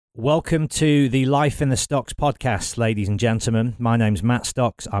Welcome to the Life in the Stocks podcast, ladies and gentlemen. My name's Matt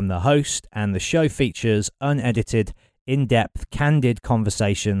Stocks. I'm the host, and the show features unedited, in-depth, candid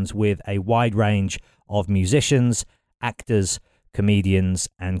conversations with a wide range of musicians, actors, comedians,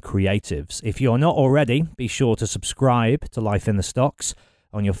 and creatives. If you're not already, be sure to subscribe to Life in the Stocks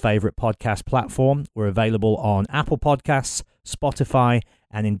on your favorite podcast platform. We're available on Apple Podcasts, Spotify,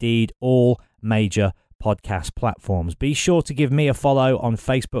 and indeed all major podcast platforms. Be sure to give me a follow on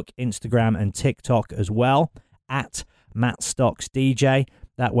Facebook, Instagram, and TikTok as well, at Matt Stocks DJ.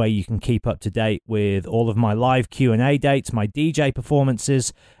 That way you can keep up to date with all of my live Q&A dates, my DJ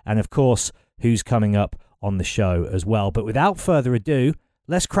performances, and of course, who's coming up on the show as well. But without further ado,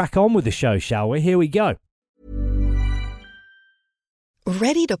 let's crack on with the show, shall we? Here we go.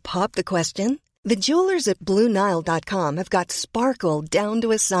 Ready to pop the question? The jewelers at BlueNile.com have got sparkle down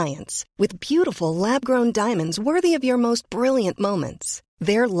to a science with beautiful lab-grown diamonds worthy of your most brilliant moments.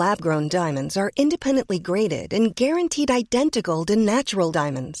 Their lab-grown diamonds are independently graded and guaranteed identical to natural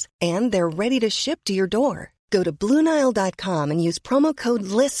diamonds, and they're ready to ship to your door. Go to BlueNile.com and use promo code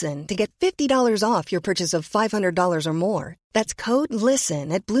LISTEN to get $50 off your purchase of $500 or more. That's code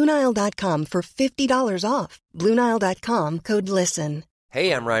LISTEN at BlueNile.com for $50 off. BlueNile.com, code LISTEN.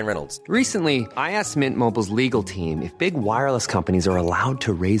 Hey, I'm Ryan Reynolds. Recently, I asked Mint Mobile's legal team if big wireless companies are allowed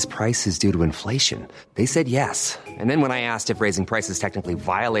to raise prices due to inflation. They said yes. And then when I asked if raising prices technically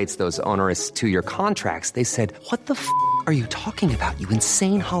violates those onerous two-year contracts, they said, "What the f*** are you talking about, you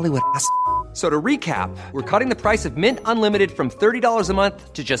insane Hollywood ass?" So to recap, we're cutting the price of Mint Unlimited from $30 a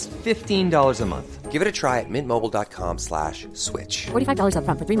month to just $15 a month. Give it a try at mintmobile.com/switch. $45 up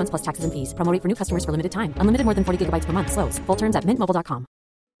front for 3 months plus taxes and fees. Promo rate for new customers for limited time. Unlimited more than 40 gigabytes per month. Slows full terms at mintmobile.com.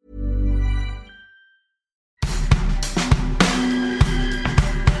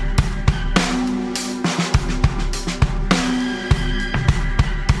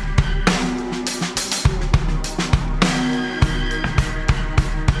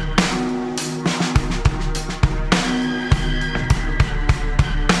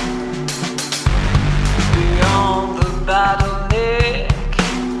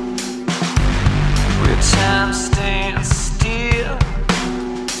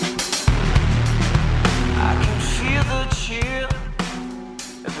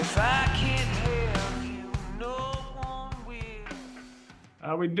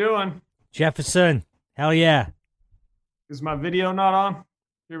 How we doing? Jefferson, hell yeah. Is my video not on?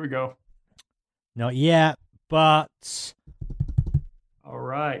 Here we go. Not yet, but All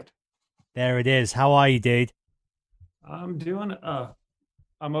right. there it is. How are you, dude? I'm doing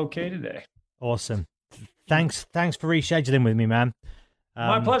I'm okay today. Awesome. Thanks for rescheduling with me, man.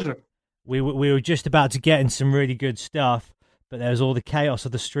 My pleasure. We were just about to get in some really good stuff, but there's all the chaos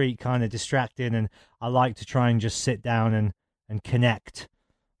of the street kind of distracting, and I like to try and just sit down and connect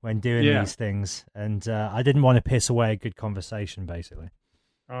when doing these things. And I didn't want to piss away a good conversation, basically.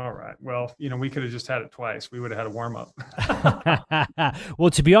 All right. Well, we could have just had it twice. We would have had a warm-up. Well,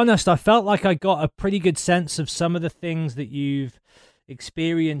 to be honest, I felt like I got a pretty good sense of some of the things that you've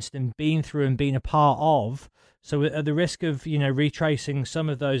experienced and been through and been a part of. So at the risk of, retracing some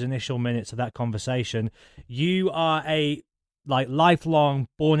of those initial minutes of that conversation, you are a lifelong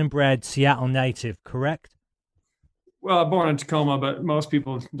born and bred Seattle native, correct? Well, I'm born in Tacoma, but most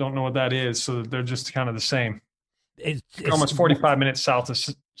people don't know what that is, so they're just kind of the same. It's almost 45 minutes south of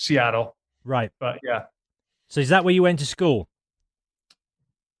Seattle. Right. But yeah. So is that where you went to school?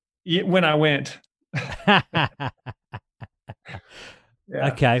 Yeah, when I went.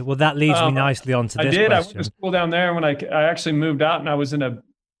 Yeah. Okay, well that leads me nicely on to this question. I went to school down there when I actually moved out, and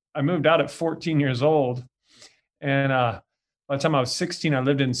I moved out at 14 years old. And by the time I was 16, I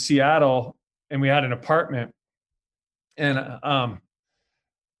lived in Seattle, and we had an apartment. And I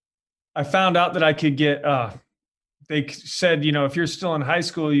found out that I could get, they said, if you're still in high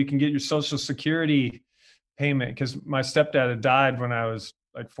school, you can get your Social Security payment, because my stepdad had died when I was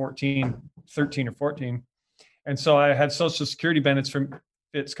like 13 or 14. And so I had Social Security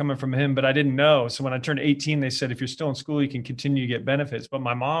benefits coming from him, but I didn't know. So when I turned 18, they said, if you're still in school, you can continue to get benefits. But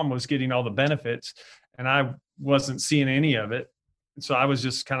my mom was getting all the benefits, and I wasn't seeing any of it. And so I was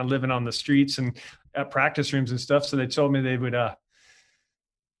just kind of living on the streets and at practice rooms and stuff. So they told me they would,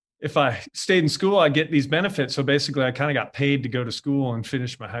 if I stayed in school, I'd get these benefits. So basically I kind of got paid to go to school and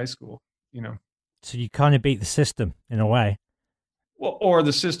finish my high school, So you kind of beat the system in a way. Well, or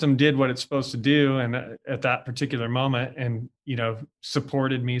the system did what it's supposed to do, and at that particular moment, and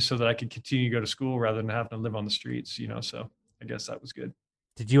supported me so that I could continue to go to school rather than having to live on the streets. So I guess that was good.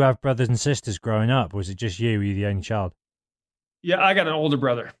 Did you have brothers and sisters growing up, or was it just you? Were you the only child? Yeah, I got an older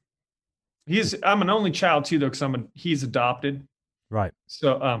brother. I'm an only child too, though, because he's adopted. Right.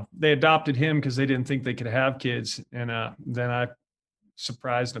 So they adopted him because they didn't think they could have kids. And then I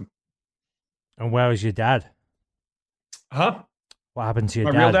surprised them. And where was your dad? Huh? What happened to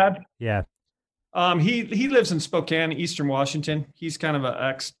your My dad? real dad? Yeah. He lives in Spokane, Eastern Washington. He's kind of an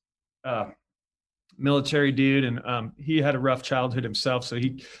ex military dude, and he had a rough childhood himself, so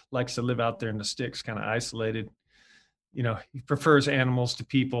he likes to live out there in the sticks, kind of isolated. You know, he prefers animals to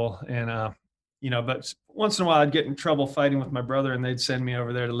people, and you know, but once in a while I'd get in trouble fighting with my brother, and they'd send me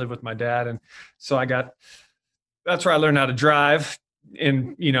over there to live with my dad, and so that's where I learned how to drive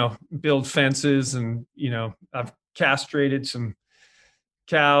and, you know, build fences, and, you know, I've castrated some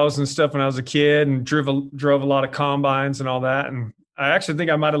cows and stuff when I was a kid, and drove a lot of combines and all that. And I actually think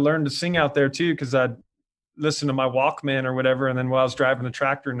I might have learned to sing out there too, because I'd listen to my Walkman or whatever, and then while I was driving the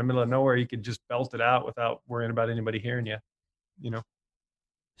tractor in the middle of nowhere, you could just belt it out without worrying about anybody hearing you, you know.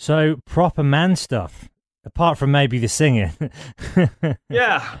 So proper man stuff, apart from maybe the singing.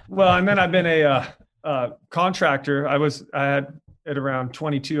 Yeah, well, and then I've been a contractor. I had at around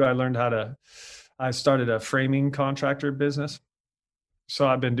 22, I started a framing contractor business. So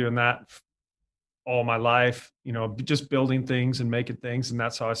I've been doing that all my life, you know, just building things and making things. And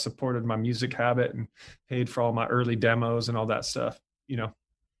that's how I supported my music habit and paid for all my early demos and all that stuff, you know.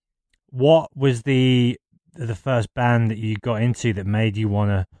 What was the first band that you got into that made you want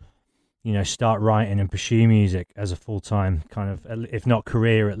to, you know, start writing and pursue music as a full-time kind of, if not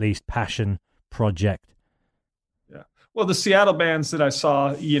career, at least passion project? Yeah. Well, the Seattle bands that I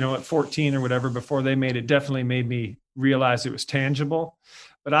saw, you know, at 14 or whatever, before they made it, definitely made me realize it was tangible.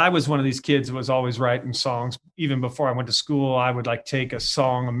 But I was one of these kids that was always writing songs. Even before I went to school, I would like take a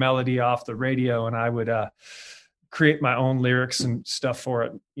song, a melody off the radio, and I would create my own lyrics and stuff for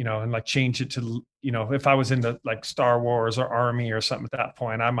it, you know, and like change it to, you know, if I was into like Star Wars or Army or something at that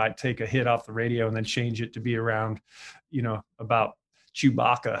point, I might take a hit off the radio and then change it to be around, you know, about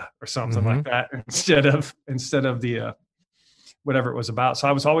Chewbacca or something like that, instead of the whatever it was about. So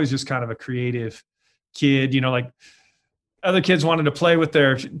I was always just kind of a creative kid, you know, like other kids wanted to play with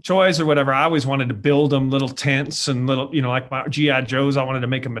their toys or whatever. I always wanted to build them little tents and little, you know, like my GI Joes, I wanted to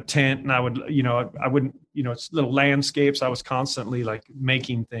make them a tent, and I would, you know, I wouldn't, you know, it's little landscapes. I was constantly like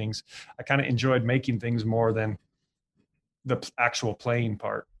making things. I kind of enjoyed making things more than the actual playing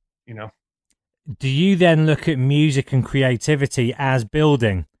part, you know. Do you then look at music and creativity as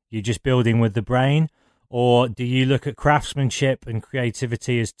building? You're just building with the brain? Or do you look at craftsmanship and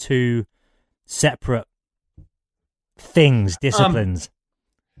creativity as two separate things, disciplines?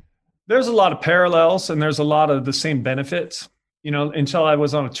 There's a lot of parallels, and there's a lot of the same benefits, you know, until I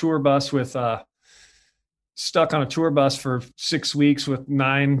was on a tour bus with, stuck on a tour bus for 6 weeks with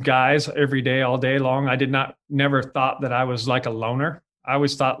 9 guys every day, all day long. I never thought that I was like a loner. I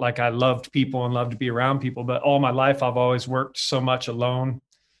always thought like I loved people and loved to be around people, but all my life I've always worked so much alone.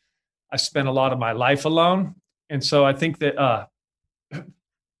 I spent a lot of my life alone. And so I think that,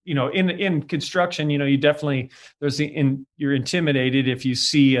 you know, in construction, you know, you definitely, you're intimidated if you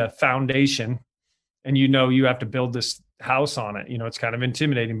see a foundation and, you know, you have to build this house on it. You know, it's kind of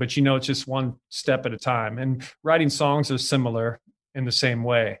intimidating, but, you know, it's just one step at a time. And writing songs is similar in the same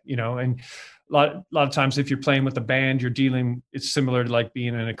way, you know, and a lot of times if you're playing with a band, it's similar to like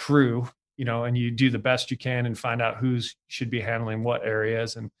being in a crew, you know, and you do the best you can and find out who's should be handling what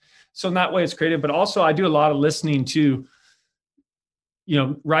areas. And so in that way it's creative, but also I do a lot of listening to, you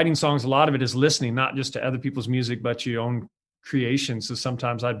know, writing songs. A lot of it is listening, not just to other people's music, but your own creation. So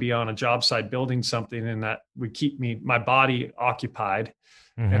sometimes I'd be on a job site building something, and that would keep my body occupied.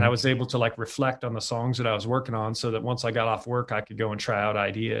 Mm-hmm. And I was able to like reflect on the songs that I was working on, so that once I got off work, I could go and try out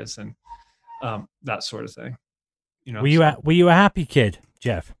ideas and that sort of thing. You know, were you a happy kid,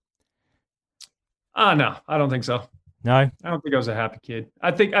 Jeff? No, I don't think so. No, I don't think I was a happy kid.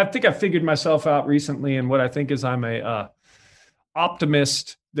 I think I figured myself out recently, and what I think is I'm a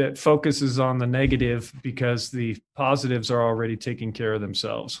optimist that focuses on the negative because the positives are already taking care of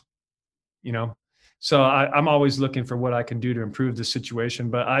themselves, you know? So I'm always looking for what I can do to improve the situation.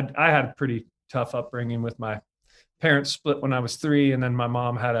 But I had a pretty tough upbringing with my parents split when I was 3. And then my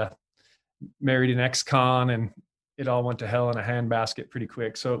mom married an ex-con, and it all went to hell in a handbasket pretty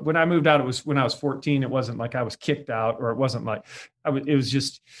quick. So when I moved out, it was when I was 14. It wasn't like I was kicked out, or it wasn't like it was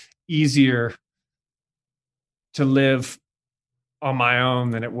just easier to live on my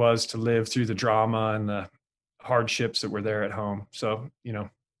own than it was to live through the drama and the hardships that were there at home. So, you know,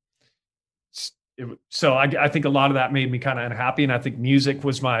 so I think a lot of that made me kind of unhappy. And I think music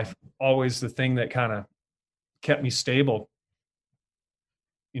was always the thing that kind of kept me stable,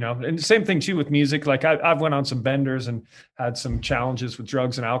 you know. And the same thing too with music. Like I've went on some benders and had some challenges with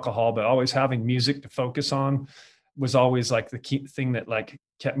drugs and alcohol, but always having music to focus on was always like the key thing that like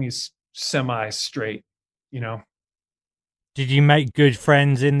kept me semi straight, you know? Did you make good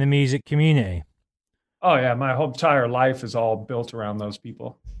friends in the music community? Oh yeah. My whole entire life is all built around those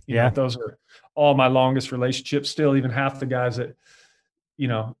people. You Yeah. know, those are all my longest relationships. Still, even half the guys that, you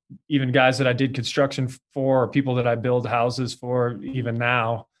know, even guys that I did construction for, or people that I build houses for even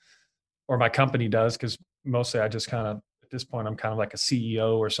now, or my company does. Cause mostly I just kind of, at this point, I'm kind of like a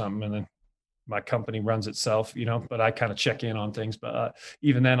CEO or something. And then my company runs itself, you know, but I kind of check in on things. But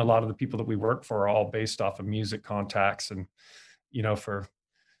even then, a lot of the people that we work for are all based off of music contacts. And, you know, for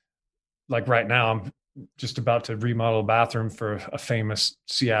like right now, I'm just about to remodel a bathroom for a famous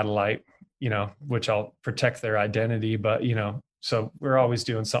Seattleite, you know, which I'll protect their identity. But, you know, so we're always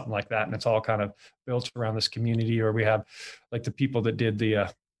doing something like that. And it's all kind of built around this community. Or we have like the people that did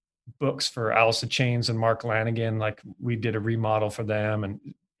the books for Alice in Chains and Mark Lanigan, like we did a remodel for them.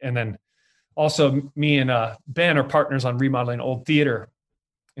 And then also me and Ben are partners on remodeling old theater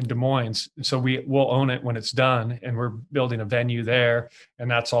in Des Moines. So we'll own it when it's done, and we're building a venue there.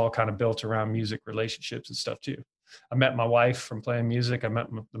 And that's all kind of built around music relationships and stuff too. I met my wife from playing music. I met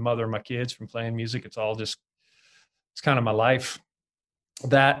the mother of my kids from playing music. It's all just, it's kind of my life,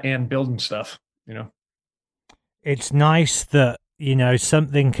 that and building stuff, you know. It's nice that, you know,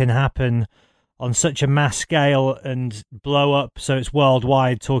 something can happen on such a mass scale and blow up so it's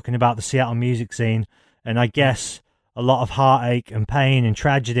worldwide, talking about the Seattle music scene. And I guess a lot of heartache and pain and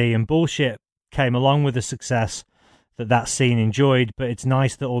tragedy and bullshit came along with the success that scene enjoyed. But it's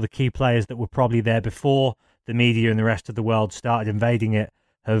nice that all the key players that were probably there before the media and the rest of the world started invading it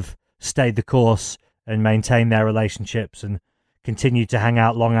have stayed the course and maintained their relationships and continued to hang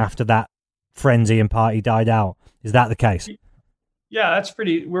out long after that frenzy and party died out. Is that the case? Yeah,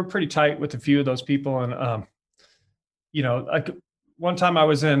 we're pretty tight with a few of those people. And, you know, like one time I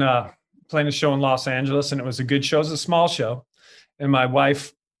was in playing a show in Los Angeles, and it was a good show. It was a small show. And my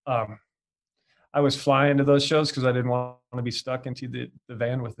wife, I was flying to those shows because I didn't want to be stuck into the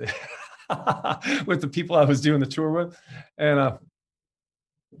van with with the people I was doing the tour with. And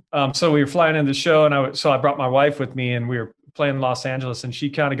so we were flying in the show, and I brought my wife with me, and we were playing in Los Angeles, and she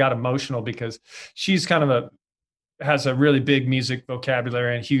kind of got emotional because she's kind of has a really big music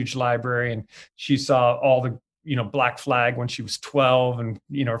vocabulary and huge library. And she saw all the, you know, Black Flag when she was 12. And,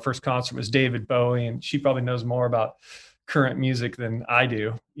 you know, her first concert was David Bowie. And she probably knows more about current music than I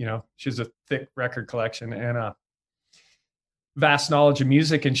do. You know, she has a thick record collection and vast knowledge of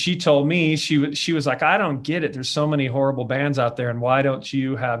music. And she told me, she was like, I don't get it. There's so many horrible bands out there. And why don't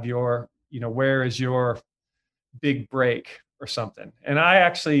you have your, you know, where is your big break or something? And I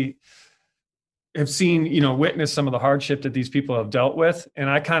actually have seen, you know, witnessed some of the hardship that these people have dealt with. And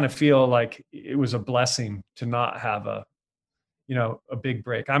I kind of feel like it was a blessing to not have a big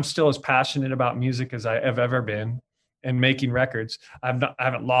break. I'm still as passionate about music as I have ever been, and making records. I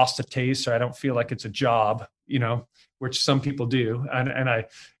haven't lost a taste, or I don't feel like it's a job, you know, which some people do. And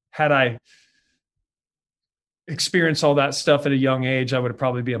I experience all that stuff at a young age, I would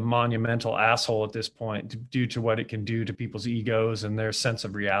probably be a monumental asshole at this point due to what it can do to people's egos and their sense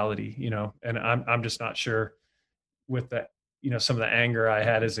of reality, you know. And I'm just not sure with that, you know, some of the anger I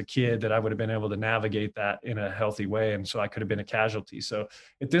had as a kid that I would have been able to navigate that in a healthy way. And so I could have been a casualty. So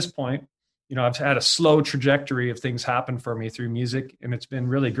at this point, you know, I've had a slow trajectory of things happen for me through music, and it's been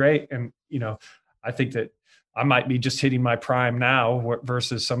really great. And, you know, I think that I might be just hitting my prime now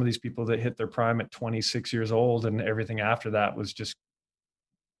versus some of these people that hit their prime at 26 years old, and everything after that was just,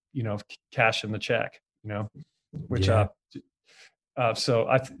 you know, cash in the check, you know, which, Yeah.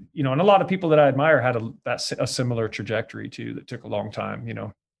 so you know, and a lot of people that I admire had a similar trajectory too, that took a long time, you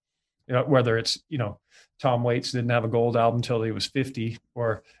know, whether it's, you know, Tom Waits didn't have a gold album until he was 50,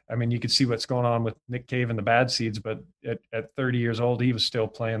 or, I mean, you could see what's going on with Nick Cave and the Bad Seeds, but at 30 years old, he was still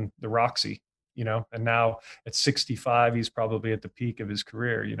playing the Roxy, you know, and now at 65, he's probably at the peak of his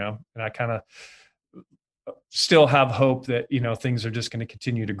career, you know, and I kind of still have hope that, you know, things are just going to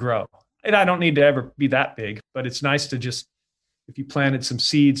continue to grow. And I don't need to ever be that big, but it's nice to just, if you planted some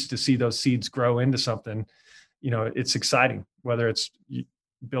seeds, to see those seeds grow into something, you know, it's exciting, whether it's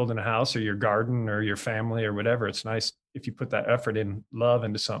building a house or your garden or your family or whatever. It's nice if you put that effort in love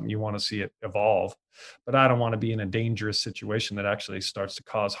into something, you want to see it evolve. But I don't want to be in a dangerous situation that actually starts to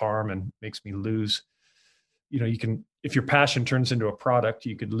cause harm and makes me lose. You know, you can, if your passion turns into a product,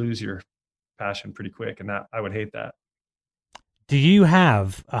 you could lose your passion pretty quick. And that, I would hate that. Do you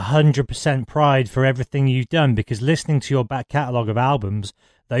have 100% pride for everything you've done? Because listening to your back catalogue of albums,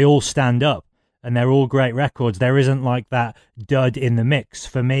 they all stand up and they're all great records. There isn't like that dud in the mix.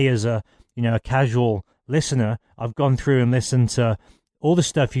 For me as a, you know, a casual listener, I've gone through and listened to all the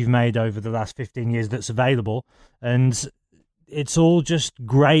stuff you've made over the last 15 years that's available, and it's all just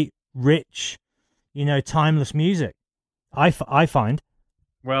great, rich, timeless music. I find.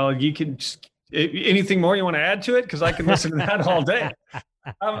 Well, you can anything more you want to add to it? Because I can listen to that all day.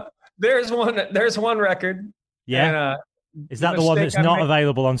 There's one record. Yeah. And, is that the one that's not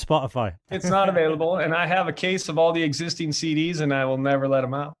available on Spotify? It's not available, and I have a case of all the existing CDs, and I will never let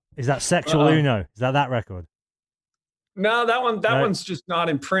them out. Is that Sexual Uno? Is that record? No, that one's just not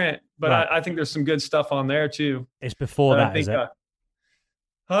in print, but right. I think there's some good stuff on there too. It's before that, is it?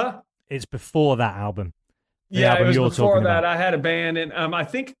 It's before that album. Yeah, it was before that. I had a band, and I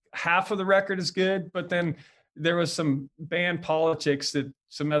think half of the record is good, but then there was some band politics that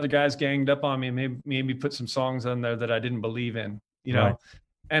some other guys ganged up on me and made me put some songs on there that I didn't believe in, Right.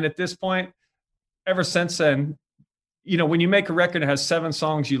 And at this point, ever since then, when you make a record that has 7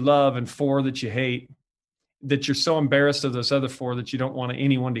 songs you love and 4 that you hate, that you're so embarrassed of those other 4 that you don't want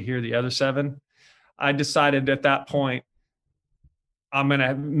anyone to hear the other 7, I decided at that point, I'm going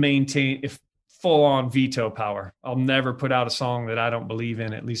to maintain full on veto power. I'll never put out a song that I don't believe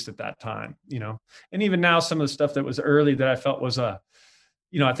in, at least at that time, and even now, some of the stuff that was early that I felt was I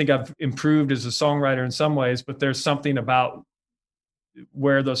think I've improved as a songwriter in some ways, but there's something about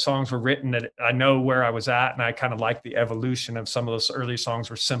where those songs were written that I know where I was at. And I kind of like the evolution of some of those early songs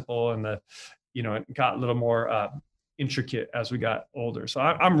were simple and it got a little more intricate as we got older. So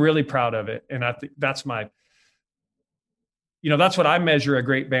I'm really proud of it. And I think that's that's what I measure a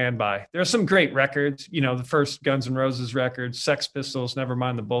great band by. There's some great records, the first Guns N' Roses records, Sex Pistols, never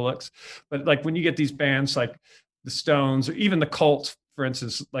mind the Bullocks. But like when you get these bands like the Stones or even the Cult, for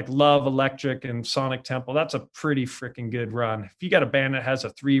instance, like Love Electric and Sonic Temple, that's a pretty freaking good run. If you got a band that has a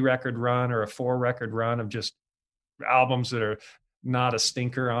 3-record run or a 4-record run of just albums that are not a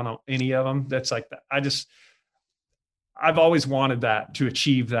stinker on any of them, that's like that. I've always wanted that, to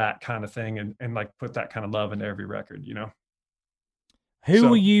achieve that kind of thing and like put that kind of love into every record, Who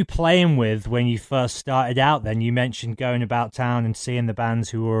were you playing with when you first started out then? You mentioned going about town and seeing the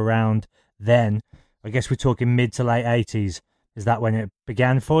bands who were around then. I guess we're talking mid to late 80s. Is that when it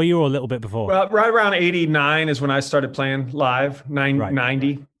began for you or a little bit before? Well, right around 89 is when I started playing live,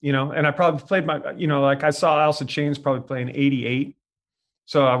 90, and I probably played like I saw Alice in Chains probably playing 88.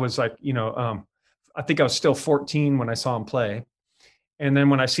 So I was like, I think I was still 14 when I saw him play. And then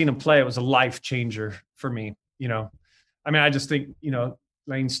when I seen him play, it was a life changer for me, I just think,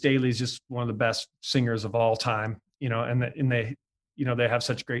 Lane Staley is just one of the best singers of all time, and they, they have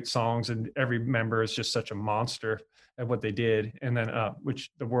such great songs and every member is just such a monster at what they did. And then, which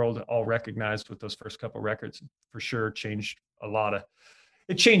the world all recognized with those first couple records for sure changed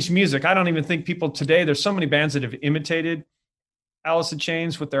it changed music. I don't even think people today, there's so many bands that have imitated Alice in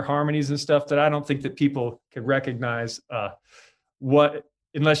Chains with their harmonies and stuff that I don't think that people could recognize,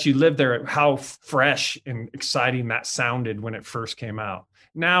 unless you lived there, how fresh and exciting that sounded when it first came out.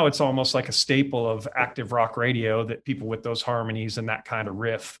 Now it's almost like a staple of active rock radio that people with those harmonies and that kind of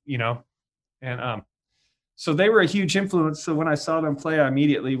riff, and so they were a huge influence. So when I saw them play, I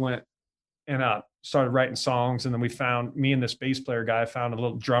immediately went and started writing songs. And then me and this bass player guy found a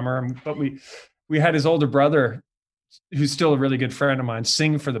little drummer, but we had his older brother, who's still a really good friend of mine,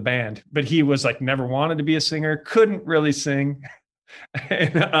 sing for the band, but he was like, never wanted to be a singer, couldn't really sing.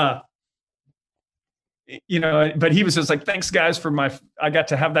 And, but he was just like, thanks guys I got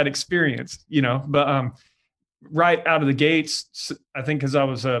to have that experience, but right out of the gates, I think because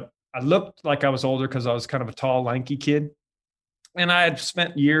I looked like I was older because I was kind of a tall, lanky kid. And I had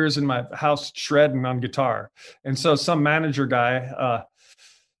spent years in my house shredding on guitar. And so some manager guy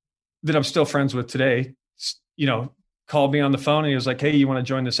that I'm still friends with today, called me on the phone and he was like, hey, you want to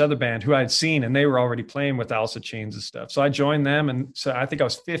join this other band who I had seen? And they were already playing with Alice in Chains and stuff. So I joined them. And so I think I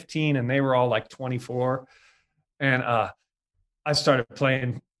was 15 and they were all like 24. And I started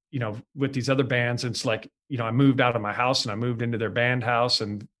playing, with these other bands. And it's like, I moved out of my house and I moved into their band house.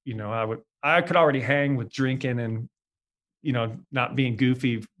 And, I could already hang with drinking and, not being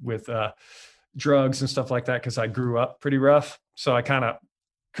goofy with drugs and stuff like that, because I grew up pretty rough. So I kind of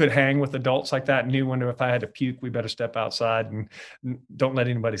could hang with adults like that and knew when, if I had to puke, we better step outside and don't let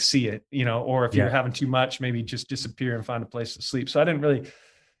anybody see it, or if you're having too much, maybe just disappear and find a place to sleep. So I didn't really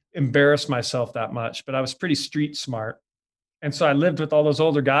embarrass myself that much, but I was pretty street smart. And so I lived with all those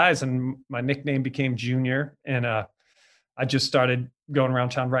older guys and my nickname became Junior. And I just started going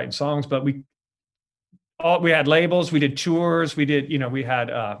around town writing songs, but we had labels, we did tours, we did, we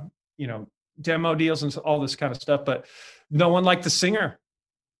had, demo deals and all this kind of stuff, but no one liked the singer.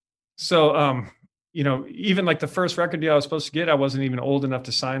 So, even like the first record deal I was supposed to get, I wasn't even old enough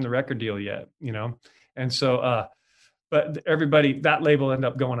to sign the record deal yet, and so but everybody, that label ended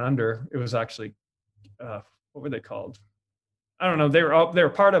up going under. It was actually, what were they called? I don't know. They were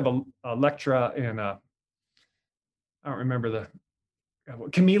part of Elektra, and I don't remember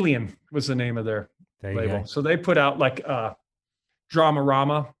Chameleon was the name of their label. So they put out like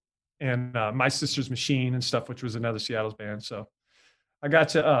Dramarama and My Sister's Machine and stuff, which was another Seattle's band. So I got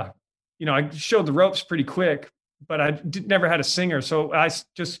to, I showed the ropes pretty quick, but I never had a singer. So I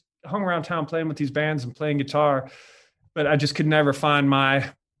just hung around town playing with these bands and playing guitar, but I just could never find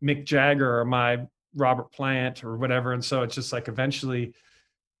my Mick Jagger or my Robert Plant or whatever. And so it's just like eventually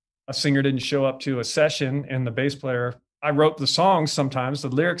a singer didn't show up to a session, and the bass player, I wrote the songs sometimes, the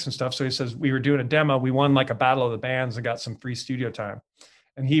lyrics and stuff. So he says, we were doing a demo. We won like a battle of the bands and got some free studio time.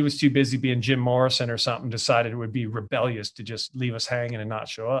 And he was too busy being Jim Morrison or something, decided it would be rebellious to just leave us hanging and not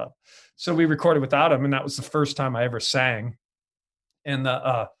show up. So we recorded without him. And that was the first time I ever sang. And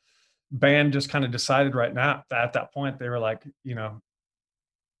the band just kind of decided right now that at that point, they were like,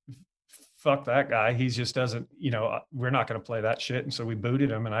 fuck that guy. He just doesn't, we're not going to play that shit. And so we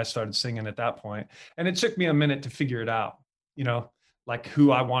booted him, and I started singing at that point. And it took me a minute to figure it out, like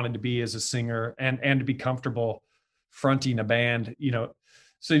who I wanted to be as a singer and to be comfortable fronting a band,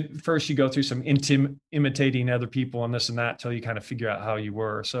 So first you go through some imitating other people and this and that till you kind of figure out how you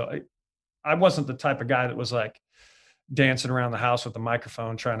were. So I wasn't the type of guy that was like dancing around the house with a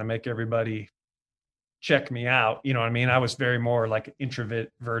microphone trying to make everybody check me out. You know what I mean? I was very more like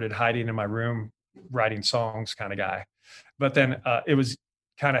introverted, hiding in my room, writing songs kind of guy. But then it was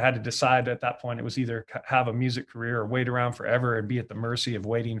kind of had to decide at that point, it was either have a music career or wait around forever and be at the mercy of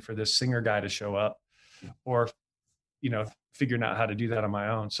waiting for this singer guy to show up, or, figuring out how to do that on my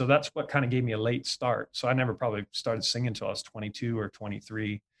own. So that's what kind of gave me a late start. So I never probably started singing until I was 22 or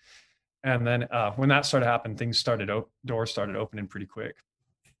 23. And then when that started happening, doors started opening pretty quick.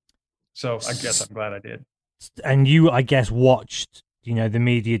 So I guess I'm glad I did. And you, I guess, watched, the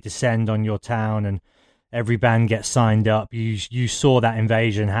media descend on your town and every band gets signed up. You saw that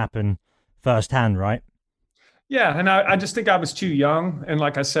invasion happen firsthand, right? Yeah. And I just think I was too young. And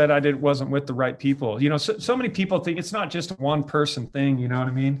like I said, wasn't with the right people. So many people think it's not just a one person thing. You know what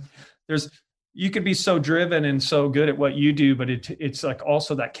I mean? You could be so driven and so good at what you do, but it's like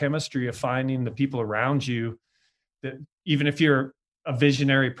also that chemistry of finding the people around you, that even if you're a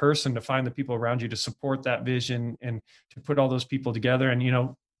visionary person, to find the people around you to support that vision and to put all those people together.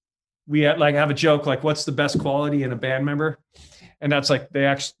 And, we have a joke, like, what's the best quality in a band member? And that's like,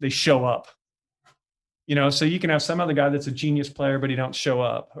 they show up, so you can have some other guy that's a genius player, but he don't show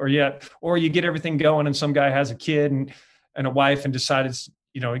up, or you get everything going and some guy has a kid and a wife and decides,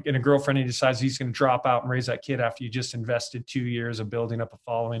 and a girlfriend, and he decides he's going to drop out and raise that kid after you just invested 2 years of building up a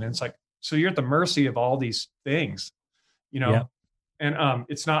following. And it's like, so you're at the mercy of all these things, Yeah. And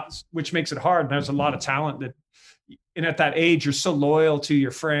it's not, which makes it hard. And there's a lot of talent and at that age, you're so loyal to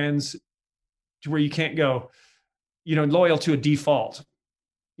your friends to where you can't go, loyal to a default,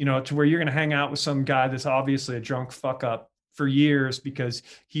 to where you're going to hang out with some guy that's obviously a drunk fuck up for years because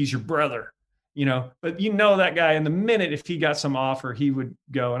he's your brother, but that guy, in the minute, if he got some offer, he would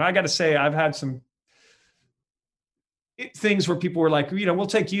go. And I got to say, I've had some things where people were like, we'll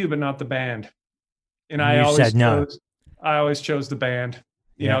take you, but not the band. And I always chose the band,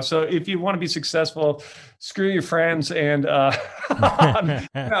 so if you want to be successful, screw your friends. And I'm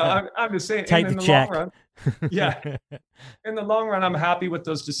just saying, take the check. Long run, in the long run, I'm happy with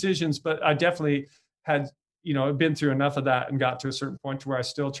those decisions, but I definitely had, been through enough of that and got to a certain point to where I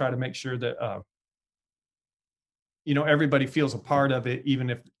still try to make sure that, everybody feels a part of it,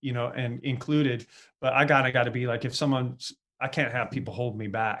 even if, and included, but I gotta be like, I can't have people hold me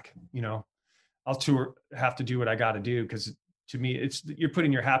back, I'll have to do what I got to do, because to me, you're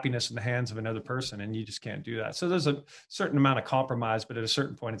putting your happiness in the hands of another person, and you just can't do that. So there's a certain amount of compromise, but at a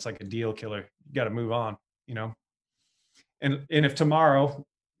certain point, it's like a deal killer. You got to move on, And if tomorrow,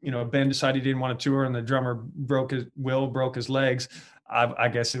 Ben decided he didn't want to tour and the drummer broke his legs, I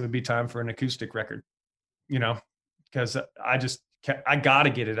guess it would be time for an acoustic record, because I got to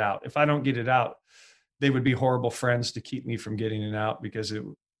get it out. If I don't get it out, they would be horrible friends to keep me from getting it out, because it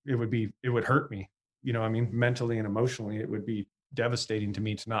would hurt me, mentally and emotionally. It would be devastating to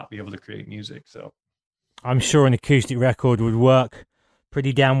me to not be able to create music. So I'm sure an acoustic record would work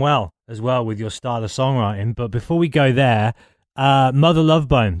pretty damn well as well with your style of songwriting. But before we go there, Mother Love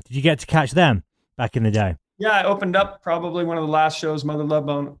Bone, did you get to catch them back in the day? Yeah, I opened up probably one of the last shows, Mother Love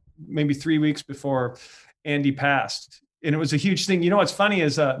Bone, maybe 3 weeks before Andy passed. And it was a huge thing. What's funny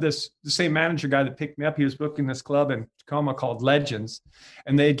is the same manager guy that picked me up, he was booking this club in Tacoma called Legends.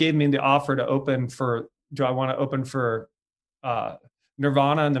 And they gave me the offer to open for, do I want to open for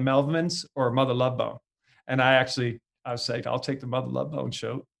Nirvana and the Melvins or Mother Love Bone? And I actually I was like, I'll take the Mother Love Bone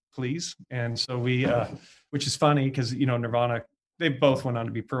show, please. And so we, which is funny because, you know, Nirvana, they both went on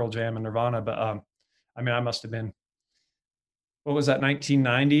to be Pearl Jam and Nirvana. But I mean, I must have been, what was that,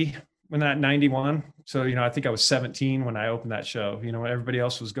 1990? When that 91. So, you know, I think I was 17 when I opened that show, you know, when everybody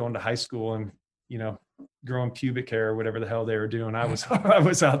else was going to high school and, you know, growing pubic hair or whatever the hell they were doing. I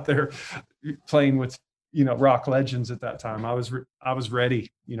was out there playing with, you know, rock legends at that time. I was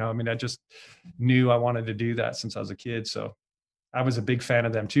ready, you know, I mean, I just knew I wanted to do that since I was a kid. So I was a big fan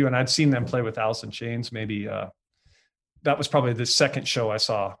of them too. And I'd seen them play with Alice in Chains, maybe, that was probably the second show I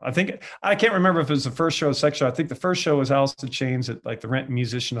saw. I can't remember if it was the first show or the second show. I think the first show was Alice in Chains at like the Renton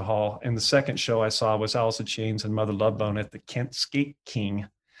Musician Hall. And the second show I saw was Alice in Chains and Mother Love Bone at the Kent Skate King.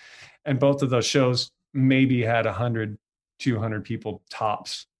 And both of those shows maybe had 100, 200 people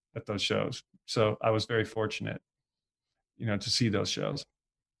tops at those shows. So I was very fortunate, you know, to see those shows.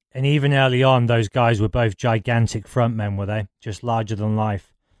 And even early on, those guys were both gigantic frontmen, were they? Just larger than life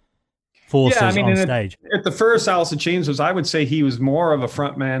forces on stage. At the first Alice in Chains I would say he was more of a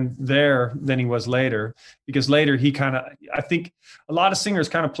frontman there than he was later, because later he I think a lot of singers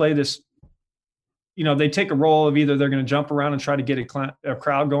kind of play this, you know, they take a role of either they're going to jump around and try to get a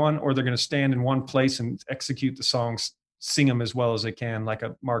crowd going, or they're going to stand in one place and execute the songs, sing them as well as they can, like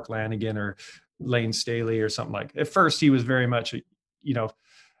a Mark Lanigan or Lane Staley or something like. At first he was very much, you know,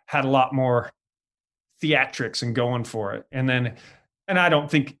 had a lot more theatrics and going for it. And I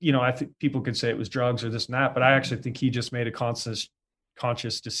don't think, you know, I think people could say it was drugs or this and that, but I actually think he just made a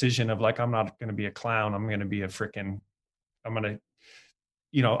conscious decision of like, I'm not going to be a clown. I'm going to be I'm going to,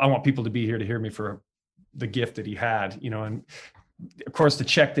 you know, I want people to be here to hear me for the gift that he had, you know. And of course the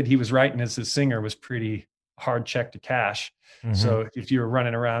check that he was writing as a singer was pretty hard check to cash. Mm-hmm. So if you were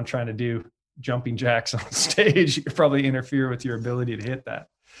running around trying to do jumping jacks on stage, you could probably interfere with your ability to hit that.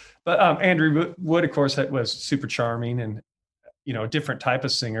 But Andrew Wood, of course, was super charming and, you know, a different type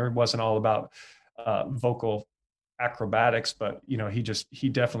of singer. It wasn't all about vocal acrobatics, but, you know, he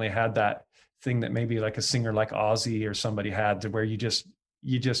definitely had that thing that maybe like a singer like Ozzy or somebody had, to where you just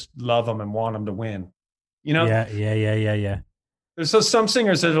love them and want them to win, you know? Yeah. There's some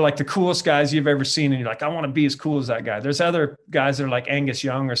singers that are like the coolest guys you've ever seen, and you're like, I want to be as cool as that guy. There's other guys that are like Angus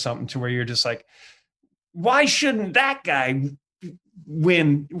Young or something, to where you're just like, why shouldn't that guy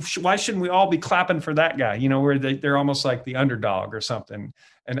win? Why shouldn't we all be clapping for that guy? You know, where they're almost like the underdog or something.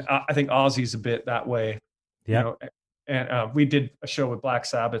 And I think Ozzy's a bit that way. Yeah. You know? And we did a show with Black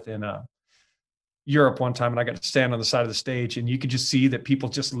Sabbath in Europe one time, and I got to stand on the side of the stage, and you could just see that people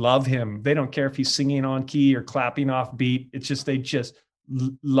just love him. They don't care if he's singing on key or clapping off beat. It's just, they just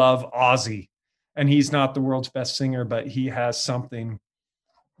love Ozzy. And he's not the world's best singer, but he has something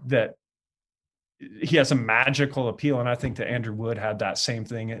that, he has a magical appeal. And I think that Andrew Wood had that same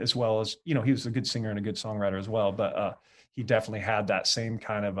thing, as well as, you know, he was a good singer and a good songwriter as well, but he definitely had that same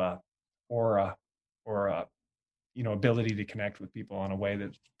kind of aura or you know, ability to connect with people in a way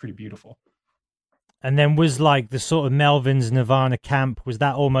that's pretty beautiful. And then was like the sort of Melvins Nirvana camp, was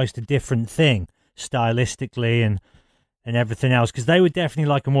that almost a different thing stylistically and everything else? Because they were definitely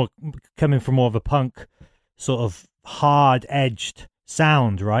like coming from more of a punk sort of hard edged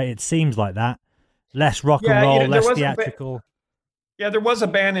sound, right? It seems like that. Less rock and roll, less theatrical. There was a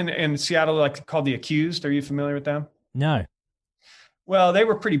band in Seattle like called The Accused. Are you familiar with them? No. Well, they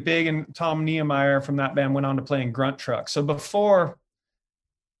were pretty big, and Tom Niemeyer from that band went on to play in Grunt Truck. So before,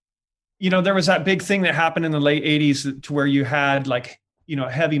 you know, there was that big thing that happened in the late 80s to where you had like, you know,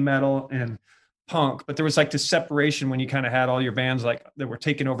 heavy metal and punk, but there was like this separation when you kind of had all your bands like that were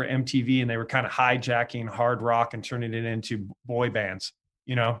taking over MTV, and they were kind of hijacking hard rock and turning it into boy bands,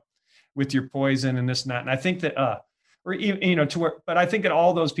 you know, with your Poison and this and that. And I think that, or you know, but I think that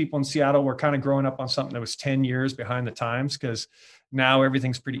all those people in Seattle were kind of growing up on something that was 10 years behind the times, because now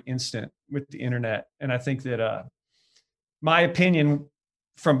everything's pretty instant with the internet. And I think that my opinion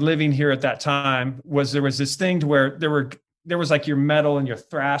from living here at that time was there was this thing to where there was like your metal and your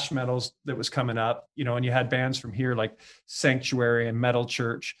thrash metals that was coming up, you know, and you had bands from here like Sanctuary and Metal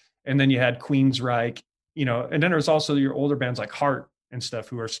Church, and then you had Queensryche, you know, and then there was also your older bands like Heart and stuff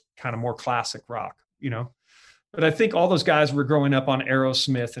who are kind of more classic rock, you know. But I think all those guys were growing up on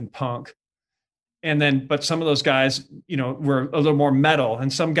Aerosmith and punk. But some of those guys, you know, were a little more metal.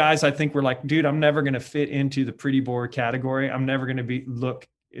 And some guys I think were like, dude, I'm never going to fit into the pretty boy category. I'm never going to look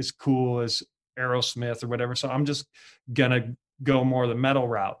as cool as Aerosmith or whatever. So I'm just going to go more the metal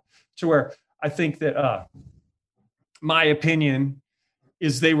route, to where I think that my opinion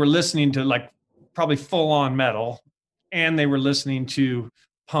is they were listening to like probably full on metal, and they were listening to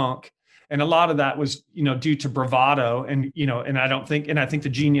punk. And a lot of that was, due to bravado. And, and I think the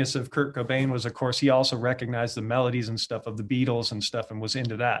genius of Kurt Cobain was, of course, he also recognized the melodies and stuff of the Beatles and stuff and was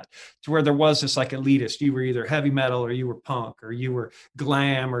into that, to where there was this like elitist. You were either heavy metal or you were punk or you were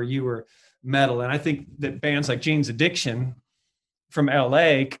glam or you were metal. And I think that bands like Jane's Addiction from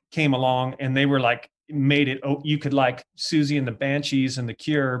LA came along and they were like, made it, you could like Susie and the Banshees and The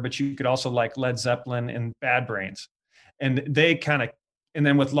Cure, but you could also like Led Zeppelin and Bad Brains. And they kind of, and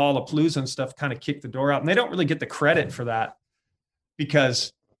then with Lollapalooza and stuff, kind of kicked the door out. And they don't really get the credit for that,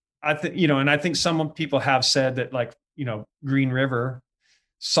 because I think, and I think some people have said that, like, Green River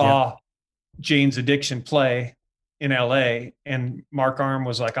saw Jane's Addiction play in LA, and Mark Arm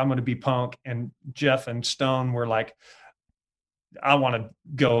was like, I'm going to be punk. And Jeff and Stone were like, I want to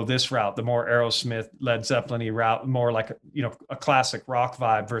go this route, the more Aerosmith, Led Zeppelin-y route, more like, a classic rock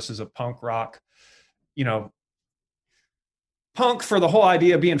vibe versus a punk rock. Punk, for the whole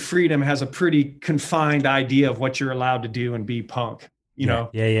idea of being freedom, has a pretty confined idea of what you're allowed to do and be punk, Yeah.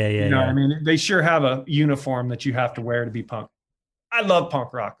 I mean, they sure have a uniform that you have to wear to be punk. I love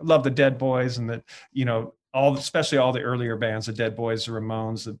punk rock. I love the Dead Boys and the, especially all the earlier bands, the Dead Boys, the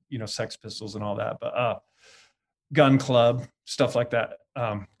Ramones, the, Sex Pistols and all that. But Gun Club, stuff like that,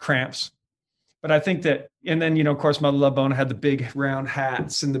 Cramps. But I think that, and then, of course, Mother Love Bone had the big round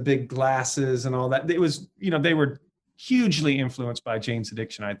hats and the big glasses and all that. It was, they were hugely influenced by Jane's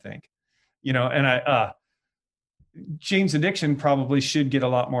Addiction, I think, and Jane's Addiction probably should get a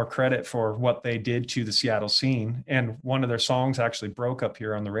lot more credit for what they did to the Seattle scene. And one of their songs actually broke up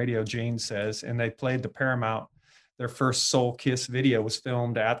here on the radio, Jane Says, and they played the Paramount. Their first Soul Kiss video was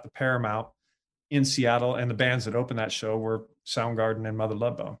filmed at the Paramount in Seattle. And the bands that opened that show were Soundgarden and Mother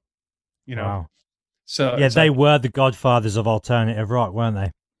Love Bone, Wow. So yeah, they were the godfathers of alternative rock, weren't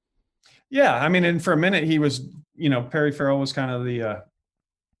they? Yeah. I mean, and for a minute he was, Perry Farrell was kind of the,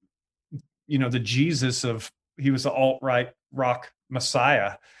 the Jesus of, he was the alt-right rock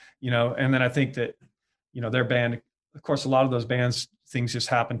messiah, and then I think that, their band, of course, a lot of those bands, things just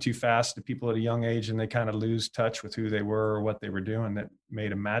happen too fast to people at a young age and they kind of lose touch with who they were or what they were doing that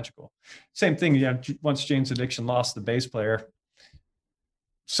made them magical. Same thing. Once Jane's Addiction lost the bass player,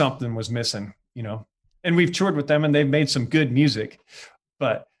 something was missing, and we've toured with them and they've made some good music,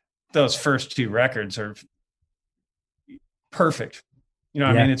 but those first two records are perfect.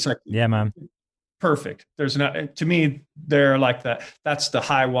 I mean, it's like, yeah, man, perfect. There's not, to me, they're like that. That's the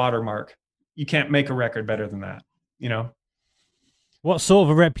high watermark. You can't make a record better than that, What sort of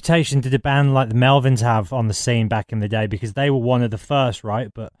a reputation did a band like the Melvins have on the scene back in the day? Because they were one of the first,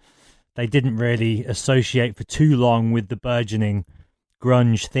 right? But they didn't really associate for too long with the burgeoning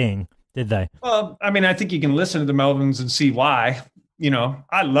grunge thing, did they? Well, I mean, I think you can listen to the Melvins and see why.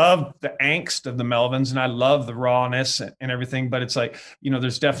 I love the angst of the Melvins and I love the rawness and everything, but it's like,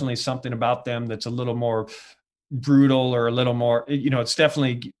 there's definitely something about them that's a little more brutal or a little more, it's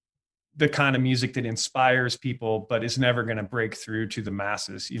definitely the kind of music that inspires people, but is never going to break through to the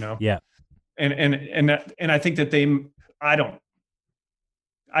masses, Yeah. And I think that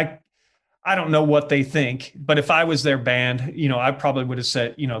I don't know what they think, but if I was their band, I probably would have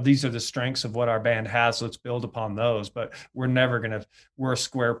said, these are the strengths of what our band has. Let's build upon those. But we're a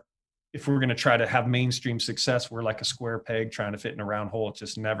square. If we're going to try to have mainstream success, we're like a square peg trying to fit in a round hole. It's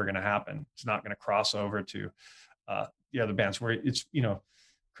just never going to happen. It's not going to cross over to the other bands where it's,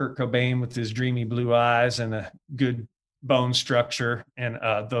 Kurt Cobain with his dreamy blue eyes and a good bone structure and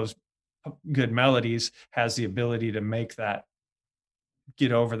those good melodies has the ability to make that,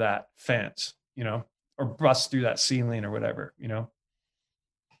 get over that fence, or bust through that ceiling or whatever,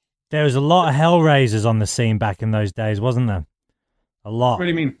 There was a lot of Hellraisers on the scene back in those days, wasn't there? A lot. What do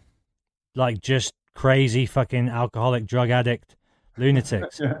you mean? Like just crazy fucking alcoholic drug addict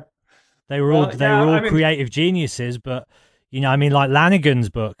lunatics. Yeah. They were all creative geniuses, but like Lanigan's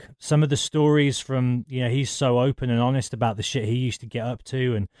book, some of the stories from, he's so open and honest about the shit he used to get up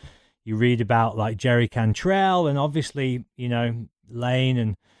to, and you read about like Jerry Cantrell and obviously, Lane,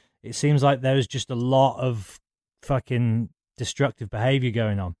 and it seems like there was just a lot of fucking destructive behavior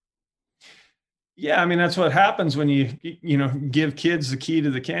going on. Yeah, I mean, that's what happens when you give kids the key to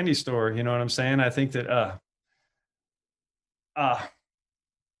the candy store, you know what I'm saying? I think that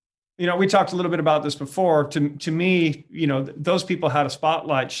we talked a little bit about this before. To me, those people had a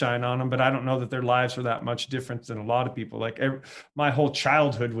spotlight shine on them, but I don't know that their lives were that much different than a lot of people. Like my whole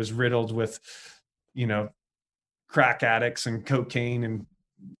childhood was riddled with, crack addicts and cocaine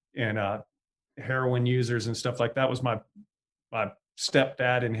and heroin users and stuff like that. Was my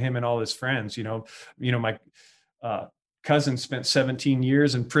stepdad and him and all his friends. My cousin spent 17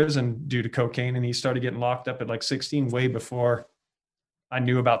 years in prison due to cocaine, and he started getting locked up at like 16, way before I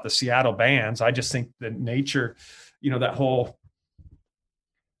knew about the Seattle bands. I just think the nature, I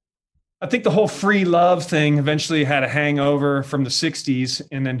think the whole free love thing eventually had a hangover from the 60s,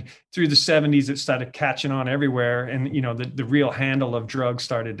 and then through the 70s it started catching on everywhere, and the real handle of drugs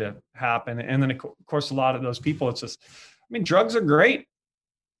started to happen. And then of course a lot of those people, it's just, I mean, drugs are great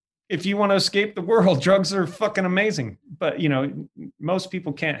if you want to escape the world. Drugs are fucking amazing, but most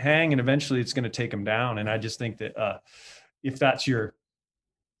people can't hang, and eventually it's going to take them down. And I just think that if that's your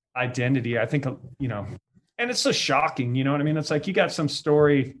identity, I think and it's so shocking, you know what I mean? It's like you got some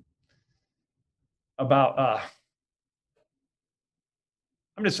story about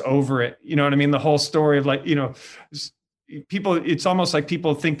I'm just over it, you know what I mean? The whole story of like, people, it's almost like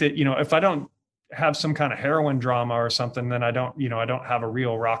people think that, if I don't have some kind of heroin drama or something, then I don't have a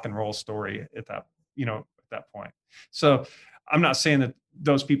real rock and roll story at that, at that point. So I'm not saying that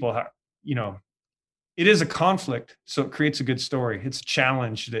those people have, it is a conflict, so it creates a good story. It's a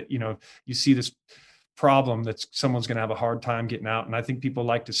challenge that, you see this problem that someone's going to have a hard time getting out. And I think people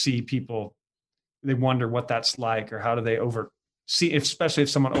like to see people, they wonder what that's like, or how do they especially if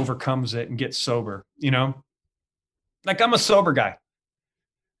someone overcomes it and gets sober, like I'm a sober guy.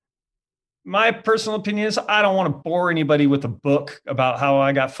 My personal opinion is I don't want to bore anybody with a book about how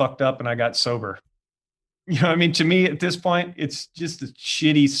I got fucked up and I got sober. I mean, to me at this point, it's just a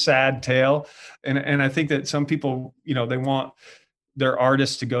shitty, sad tale. And I think that some people, they want their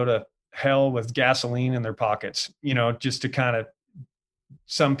artists to go to hell with gasoline in their pockets, just to kind of,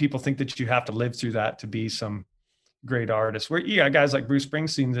 some people think that you have to live through that to be some great artist. Where you got guys like Bruce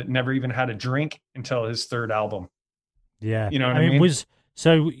Springsteen that never even had a drink until his third album. Yeah. You know what I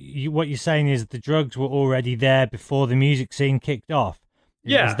mean? What you're saying is the drugs were already there before the music scene kicked off.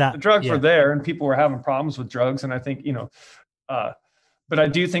 The drugs were there and people were having problems with drugs. And I think, but I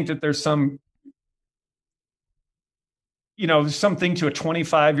do think that there's some, something to a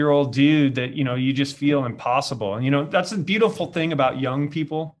 25-year-old dude that, you just feel impossible. And, that's the beautiful thing about young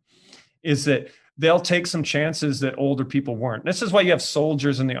people is that they'll take some chances that older people weren't. This is why you have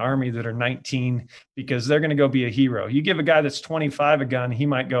soldiers in the army that are 19, because they're going to go be a hero. You give a guy that's 25 a gun, he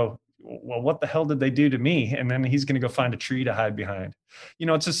might go, well, what the hell did they do to me? And then he's going to go find a tree to hide behind.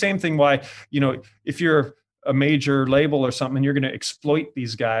 It's the same thing why, if you're a major label or something, you're going to exploit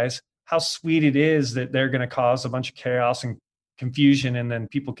these guys. How sweet it is that they're going to cause a bunch of chaos and confusion, and then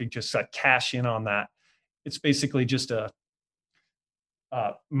people can just cash in on that. It's basically just a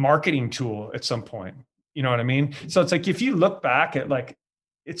marketing tool at some point. You know what I mean? So it's like, if you look back at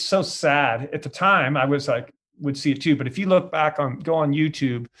it's so sad. At the time, I was would see it too. But if you look back go on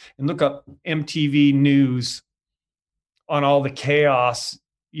YouTube and look up MTV News on all the chaos,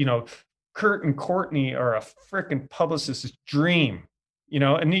 Kurt and Courtney are a freaking publicist's dream.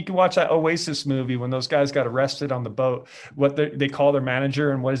 And you can watch that Oasis movie when those guys got arrested on the boat, what they call their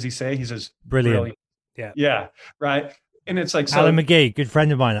manager. And what does he say? He says, brilliant. Yeah. Right. And it's like, Alan McGee, good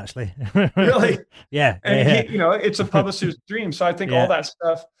friend of mine, actually. Really? Yeah. And it's a publicist's dream. So I think all that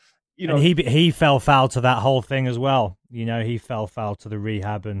stuff, And he fell foul to that whole thing as well. He fell foul to the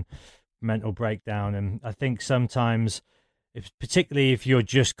rehab and mental breakdown. And I think sometimes, particularly if you're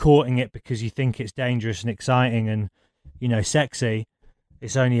just courting it because you think it's dangerous and exciting and, sexy,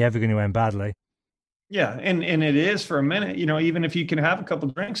 it's only ever going to end badly. Yeah. And it is for a minute, even if you can have a couple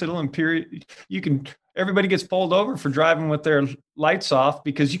of drinks, everybody gets pulled over for driving with their lights off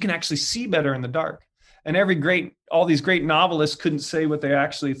because you can actually see better in the dark. And all these great novelists couldn't say what they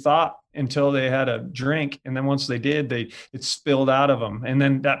actually thought until they had a drink. And then once they did, it spilled out of them. And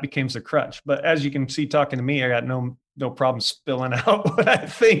then that became the crutch. But as you can see, talking to me, I got no problem spilling out what I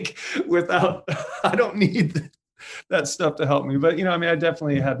think I don't need that stuff to help me. But, I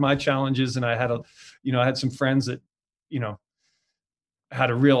definitely had my challenges, and I had I had some friends that, had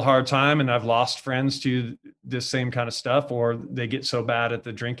a real hard time, and I've lost friends to this same kind of stuff, or they get so bad at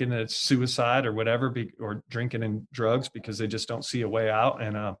the drinking that it's suicide or whatever, or drinking and drugs because they just don't see a way out.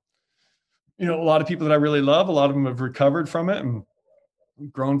 And, a lot of people that I really love, a lot of them have recovered from it and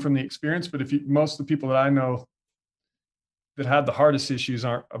grown from the experience. But most of the people that I know that had the hardest issues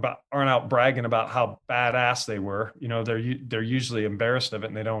aren't out bragging about how badass they were. They're usually embarrassed of it,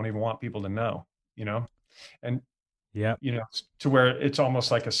 and they don't even want people to know, and yeah, to where it's almost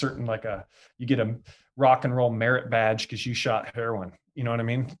like a certain, you get a rock and roll merit badge because you shot heroin, you know what I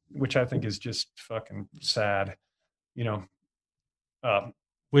mean? Which I think is just fucking sad,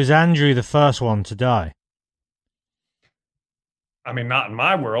 Was Andrew the first one to die? I mean, not in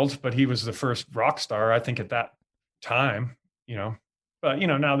my world, but he was the first rock star, I think, at that time, but,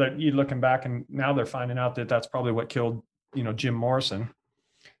 now that you're looking back, and now they're finding out that that's probably what killed, Jim Morrison.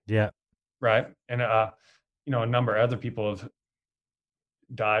 Yeah. Right. And, a number of other people have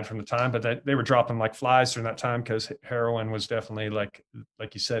died from the time, but they were dropping like flies during that time because heroin was definitely like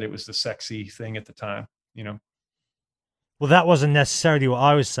you said, it was the sexy thing at the time, you know? Well, that wasn't necessarily what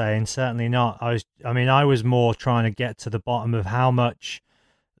I was saying. Certainly not. I was more trying to get to the bottom of how much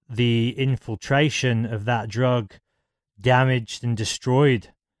the infiltration of that drug damaged and destroyed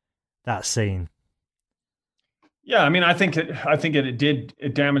that scene. Yeah, I mean, I think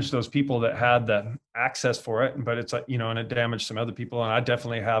it damaged those people that had the access for it, but it's like, you know, and it damaged some other people. And I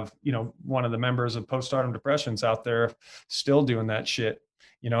definitely have, you know, one of the members of Postpartum Depression's out there still doing that shit,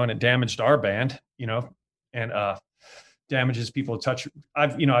 you know, and it damaged our band, you know, and damages people touch.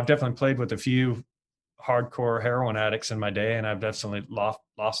 I've definitely played with a few hardcore heroin addicts in my day, and I've definitely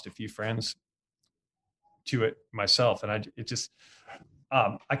lost a few friends to it myself. And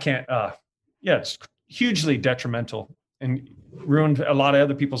I can't, it's hugely detrimental and ruined a lot of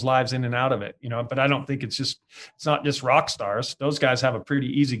other people's lives in and out of it, you know, but I don't think it's not just rock stars. Those guys have a pretty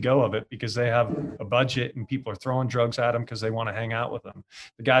easy go of it because they have a budget and people are throwing drugs at them because they want to hang out with them.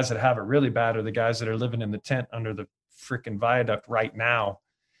 The guys that have it really bad are the guys that are living in the tent under the freaking viaduct right now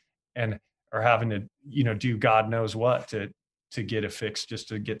and are having to, you know, do God knows what to get a fix just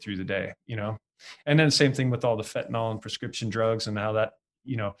to get through the day, you know? And then the same thing with all the fentanyl and prescription drugs and how that,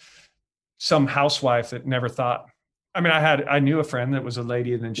 you know, some housewife that never thought, I mean, I knew a friend that was a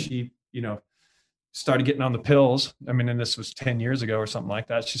lady and then she, you know, started getting on the pills. I mean, and this was 10 years ago or something like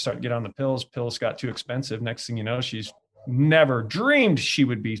that. She started getting on the pills. Pills got too expensive. Next thing you know, she's never dreamed she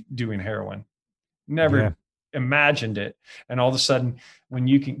would be doing heroin. Never imagined it. And all of a sudden, when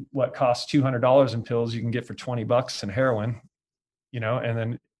you can, what costs $200 in pills, you can get for $20 in heroin, you know, and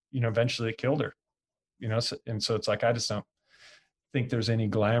then, you know, eventually it killed her, you know? So it's like, I just don't think there's any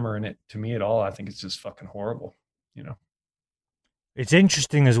glamour in it to me at all. I think it's just fucking horrible, you know? It's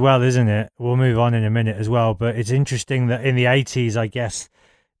interesting as well, isn't it? We'll move on in a minute as well, but it's interesting that in the 80s, I guess,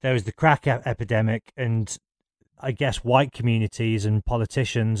 there was the crack epidemic, and I guess white communities and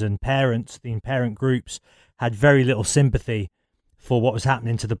politicians and parents, the parent groups, had very little sympathy for what was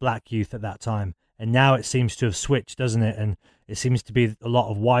happening to the black youth at that time. And now it seems to have switched, doesn't it? And it seems to be a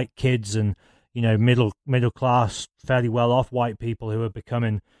lot of white kids and, you know, middle class, fairly well off white people who are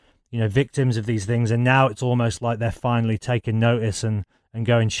becoming, you know, victims of these things. And now it's almost like they're finally taking notice and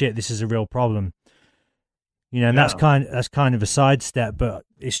going, shit, this is a real problem. You know, and that's kind of a sidestep, but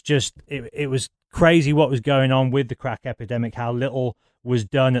it's just, it was crazy what was going on with the crack epidemic, how little was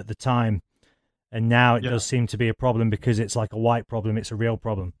done at the time. And now it does seem to be a problem because it's like a white problem. It's a real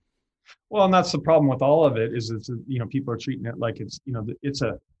problem. Well, and that's the problem with all of it is it's, you know, people are treating it like it's, you know, it's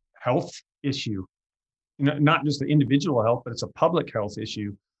a health issue, you know, not just the individual health, but it's a public health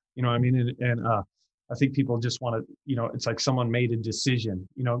issue. You know what I mean? And I think people just want to, you know, it's like someone made a decision,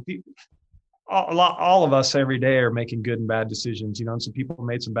 you know, all of us every day are making good and bad decisions, you know, and some people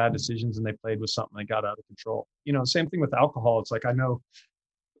made some bad decisions and they played with something that got out of control. You know, same thing with alcohol. It's like,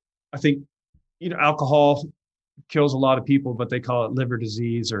 I think, you know, alcohol kills a lot of people, but they call it liver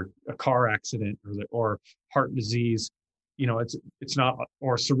disease or a car accident or heart disease. You know, it's not,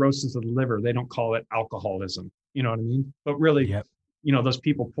 or cirrhosis of the liver. They don't call it alcoholism. You know what I mean? But really, you know, those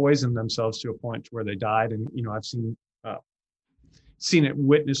people poisoned themselves to a point where they died. And, you know, I've seen it,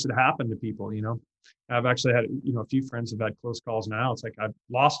 witnessed it happen to people, you know. I've actually had, you know, a few friends have had close calls now. It's like I've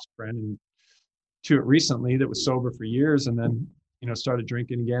lost a friend to it recently that was sober for years and then, you know, started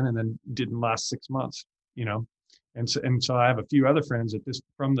drinking again and then didn't last 6 months, you know. And so I have a few other friends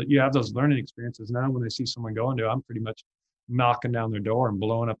that you have those learning experiences. Now when I see someone go into, I'm pretty much knocking down their door and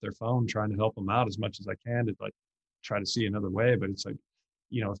blowing up their phone, trying to help them out as much as I can to like try to see another way. But it's like,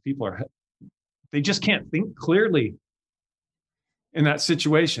 you know, if people they just can't think clearly in that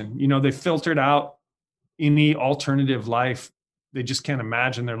situation. You know, they filtered out any alternative life. They just can't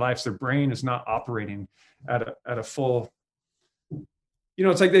imagine their lives. Their brain is not operating at a full, you know,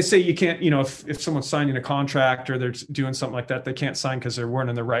 it's like they say you can't, you know, if someone's signing a contract or they're doing something like that, they can't sign because they weren't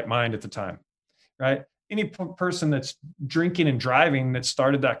in the right mind at the time, right? Any person that's drinking and driving that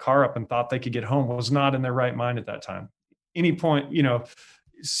started that car up and thought they could get home was not in their right mind at that time. Any point, you know,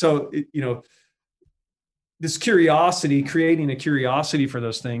 so, you know, this curiosity, creating a curiosity for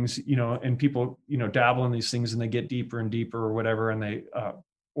those things, you know, and people, you know, dabble in these things and they get deeper and deeper or whatever. And they,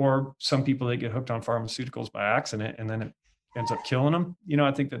 or some people, they get hooked on pharmaceuticals by accident and then it ends up killing them. You know,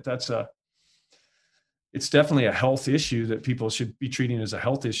 I think it's definitely a health issue that people should be treating as a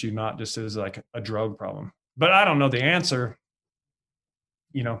health issue, not just as like a drug problem. But I don't know the answer.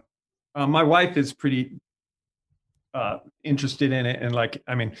 You know, my wife is pretty interested in it. And like,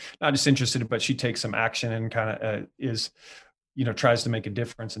 I mean, not just interested, but she takes some action and kind of is, you know, tries to make a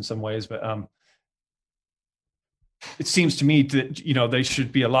difference in some ways. But it seems to me that, they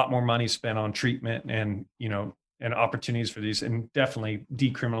should be a lot more money spent on treatment and, and opportunities for these, and definitely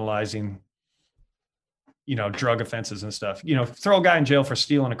decriminalizing, drug offenses and stuff. Throw a guy in jail for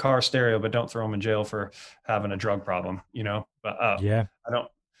stealing a car stereo, but don't throw him in jail for having a drug problem, but yeah, I don't,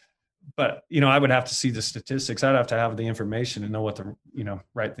 but, I would have to see the statistics. I'd have to have the information and know what the,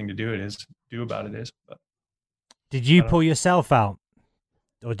 right thing to do about it is. But did you pull yourself out,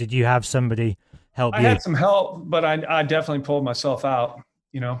 or did you have somebody help you? I had some help, but I definitely pulled myself out.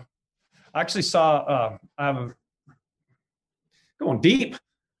 I actually saw, going deep,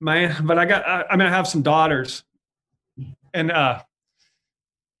 man, but I have some daughters, and I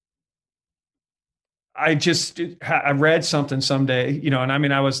read something someday,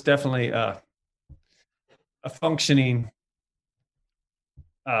 and I was definitely a functioning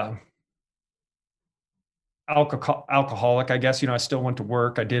alcoholic, I guess. I still went to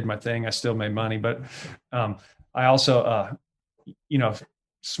work, I did my thing, I still made money, but I also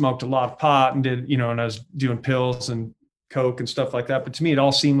smoked a lot of pot and did, and I was doing pills and coke and stuff like that. But to me, it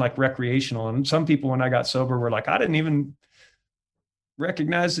all seemed like recreational. And some people, when I got sober, were like, I didn't even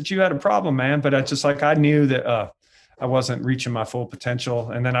recognize that you had a problem, man. But I just I knew that I wasn't reaching my full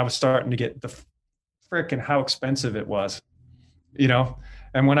potential. And then I was starting to get the frickin' how expensive it was,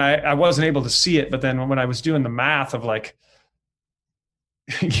 and when I wasn't able to see it, but then when I was doing the math of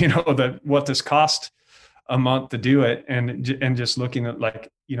what this cost a month to do it, and just looking at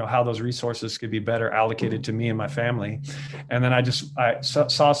how those resources could be better allocated to me and my family. And then I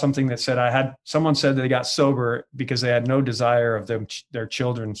saw something that said someone said that they got sober because they had no desire of their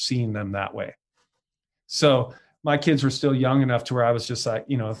children seeing them that way. So my kids were still young enough to where I was just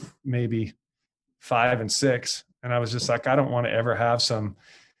maybe 5 and 6. And I was just I don't want to ever have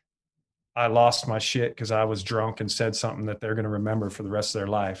I lost my shit because I was drunk and said something that they're going to remember for the rest of their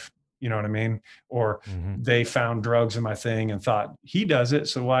life. You know what I mean? Or they found drugs in my thing and thought, he does it,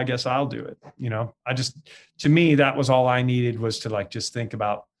 so I guess I'll do it. To me, that was all I needed, was to just think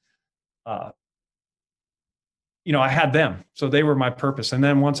about, I had them. So they were my purpose. And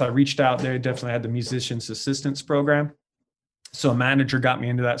then once I reached out, they definitely had the musician's assistance program. So a manager got me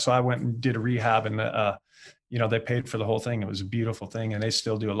into that. So I went and did a rehab, and they paid for the whole thing. It was a beautiful thing, and they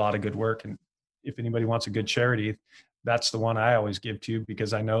still do a lot of good work. And if anybody wants a good charity, that's the one I always give to,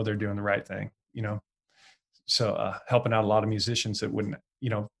 because I know they're doing the right thing, so helping out a lot of musicians that wouldn't,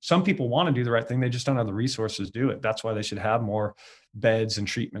 some people want to do the right thing. They just don't have the resources to do it. That's why they should have more beds and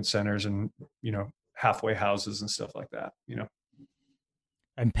treatment centers and, halfway houses and stuff like that,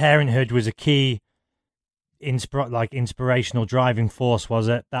 And parenthood was a key inspirational driving force, was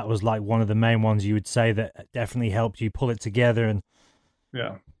it? That was one of the main ones you would say that definitely helped you pull it together. And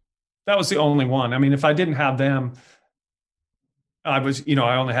yeah, that was the only one. If I didn't have them, I was,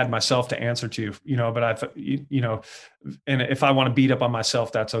 I only had myself to answer to, but and if I want to beat up on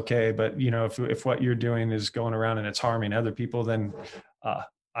myself, that's okay. But, if what you're doing is going around and it's harming other people, then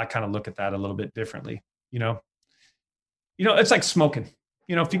I kind of look at that a little bit differently. It's like smoking. If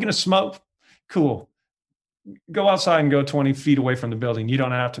you're going to smoke, cool. Go outside and go 20 feet away from the building. You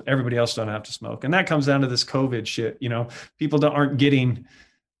don't have to, everybody else don't have to smoke. And that comes down to this COVID shit. People aren't getting,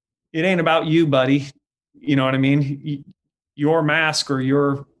 it ain't about you, buddy. You know what I mean? Your mask, or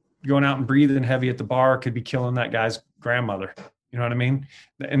you're going out and breathing heavy at the bar, could be killing that guy's grandmother. You know what I mean?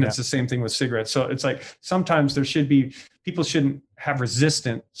 And It's the same thing with cigarettes. So it's sometimes people shouldn't have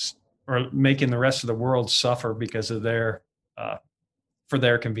resistance or making the rest of the world suffer because of for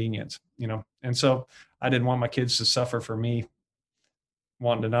their convenience, And so I didn't want my kids to suffer for me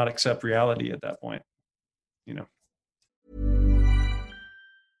wanting to not accept reality at that point,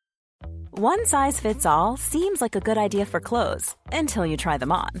 One size fits all seems like a good idea for clothes until you try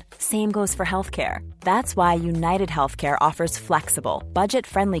them on. Same goes for healthcare. That's why United Healthcare offers flexible,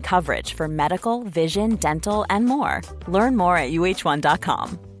 budget-friendly coverage for medical, vision, dental, and more. Learn more at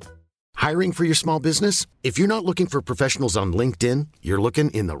uh1.com. Hiring for your small business? If you're not looking for professionals on LinkedIn, you're looking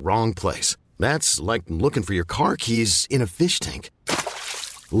in the wrong place. That's like looking for your car keys in a fish tank.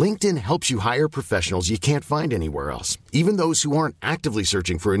 LinkedIn helps you hire professionals you can't find anywhere else, even those who aren't actively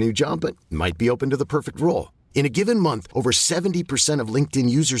searching for a new job but might be open to the perfect role. In a given month, over 70% of LinkedIn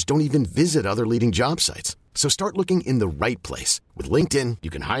users don't even visit other leading job sites. So start looking in the right place. With LinkedIn, you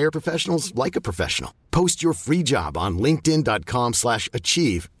can hire professionals like a professional. Post your free job on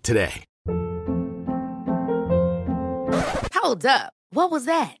linkedin.com/achieve today. Hold up. What was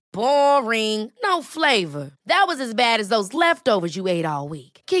that? Boring. No flavor. That was as bad as those leftovers you ate all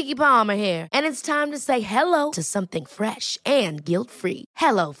week. Keke Palmer here, and it's time to say hello to something fresh and guilt-free.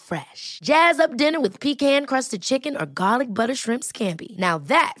 Hello Fresh. Jazz up dinner with pecan-crusted chicken or garlic butter shrimp scampi. Now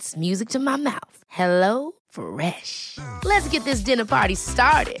that's music to my mouth. Hello Fresh. Let's get this dinner party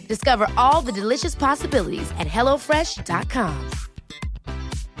started. Discover all the delicious possibilities at HelloFresh.com.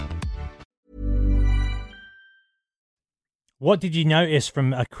 What did you notice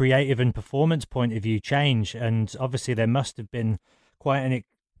from a creative and performance point of view change? And obviously there must have been quite an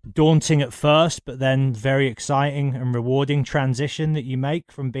daunting at first, but then very exciting and rewarding transition that you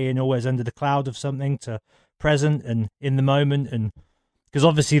make from being always under the cloud of something to present and in the moment. And because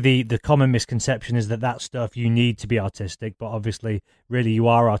obviously the common misconception is that stuff you need to be artistic, but obviously really you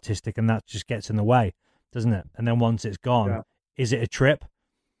are artistic and that just gets in the way, doesn't it? And then once it's gone, is it a trip?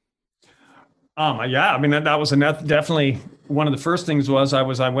 Yeah, I mean, that was definitely one of the first things was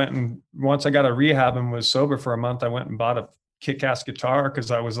I went and once I got a rehab and was sober for a month, I went and bought a kick-ass guitar because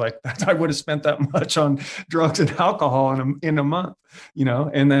I was like, I would have spent that much on drugs and alcohol in a month, you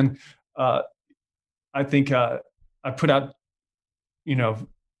know? And then I think I put out, you know,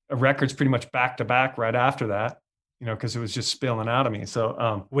 records pretty much back to back right after that, you know, because it was just spilling out of me.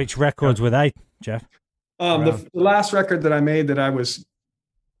 So, which records were they, Jeff? The last record that I made that I was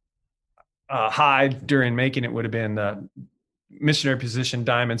high during making it would have been Missionary Position,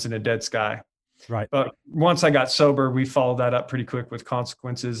 Diamonds in a Dead Sky. Right. But once I got sober, we followed that up pretty quick with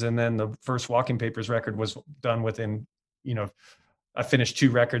Consequences. And then the first Walking Papers record was done within, you know, I finished 2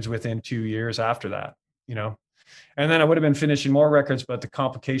 records within 2 years after that, you know. And then I would have been finishing more records, but the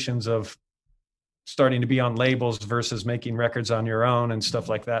complications of starting to be on labels versus making records on your own and stuff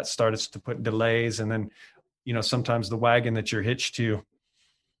like that started to put delays. And then, you know, sometimes the wagon that you're hitched to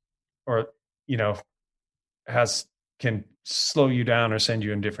or, you know, can slow you down or send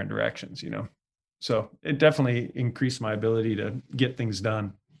you in different directions, you know. So it definitely increased my ability to get things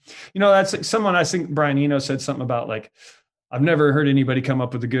done. You know, that's someone, I think Brian Eno said something about like, I've never heard anybody come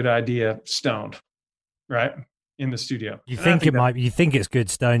up with a good idea stoned, right? In the studio. You think it's good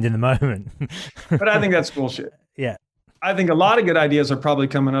stoned in the moment. But I think that's bullshit. Yeah. I think a lot of good ideas are probably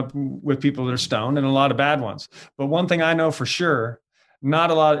coming up with people that are stoned and a lot of bad ones. But one thing I know for sure,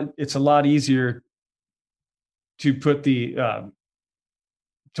 it's a lot easier to put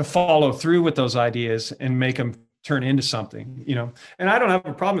to follow through with those ideas and make them turn into something, you know. And I don't have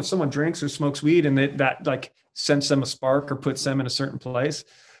a problem if someone drinks or smokes weed and that like sends them a spark or puts them in a certain place,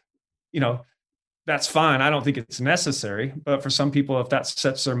 you know, that's fine. I don't think it's necessary, but for some people, if that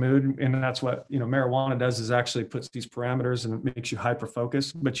sets their mood, and that's what, you know, marijuana does, is actually puts these parameters and it makes you hyper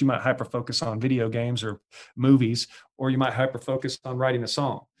focus, but you might hyper focus on video games or movies, or you might hyper focus on writing a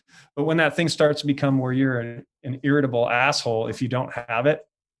song. But when that thing starts to become where you're an irritable asshole, if you don't have it,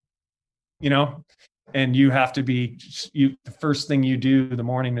 you know, and you have to be, the first thing you do in the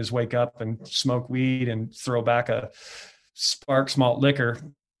morning is wake up and smoke weed and throw back a Sparks malt liquor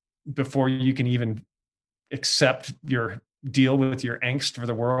before you can even accept your deal with your angst for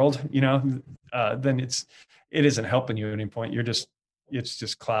the world, you know, then it isn't helping you at any point. It's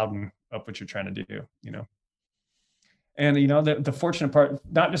just clouding up what you're trying to do, you know. And, you know, the fortunate part,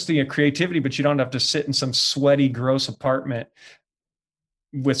 not just the creativity, but you don't have to sit in some sweaty, gross apartment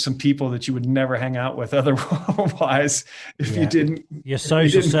with some people that you would never hang out with otherwise if you didn't. Your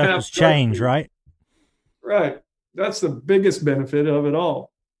social circles change, right? Right. That's the biggest benefit of it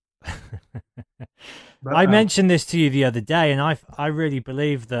all. I mentioned this to you the other day, and I really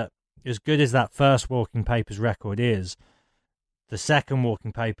believe that as good as that first Walking Papers record is, the second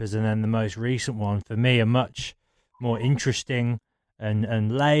Walking Papers and then the most recent one, for me, are much more interesting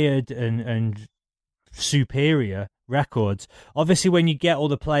and layered and superior records. Obviously, when you get all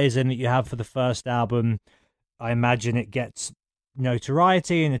the players in that you have for the first album, I imagine it gets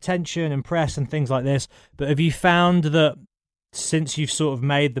notoriety and attention and press and things like this. But have you found that since you've sort of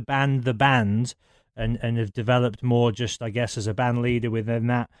made the band and have developed more just, I guess, as a band leader within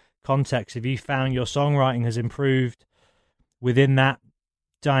that context, have you found your songwriting has improved within that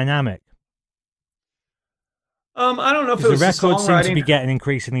dynamic? I don't know if it was the records seem to be songwriting. getting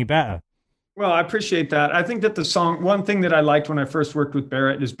increasingly better. Well, I appreciate that. I think that the song, one thing that I liked when I first worked with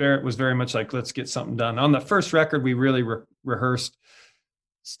Barrett is Barrett was very much like, let's get something done. On the first record, we really rehearsed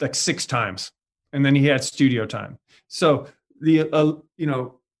like 6 times, and then he had studio time. So the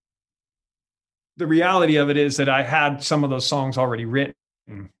reality of it is that I had some of those songs already written,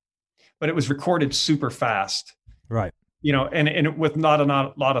 but it was recorded super fast. Right. You know, and with not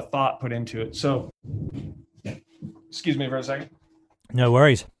a lot of thought put into it. So, excuse me for a second. No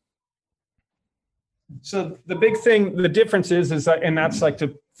worries. So the big thing, the difference is that, and that's like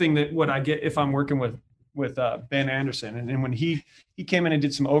the thing that what I get if I'm working with Ben Anderson, and when he came in and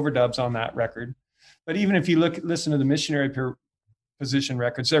did some overdubs on that record. But even if you listen to the Missionary Position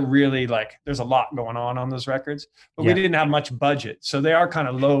records, they're really like, there's a lot going on those records, but we didn't have much budget, so they are kind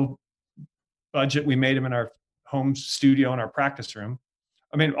of low budget. We made them in our home studio in our practice room.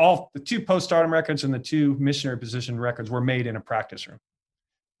 I mean, all the 2 postpartum records and the 2 missionary position records were made in a practice room.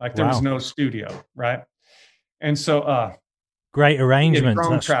 Like there was no studio, right? And so, great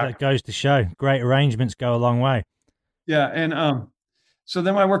arrangements. That goes to show. Great arrangements go a long way. Yeah, and so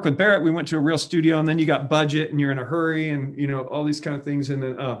then when I worked with Barrett, we went to a real studio, and then you got budget, and you're in a hurry, and all these kind of things. And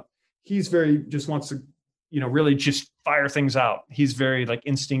then he's just wants to, really just fire things out. He's very like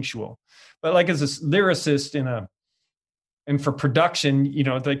instinctual, but like as a lyricist and for production,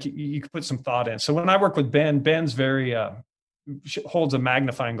 like you could put some thought in. So when I work with Ben's very holds a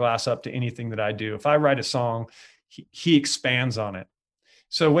magnifying glass up to anything that I do. If I write a song, he expands on it.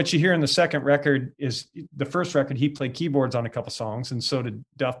 So what you hear in the second record is the first record, he played keyboards on a couple songs, and so did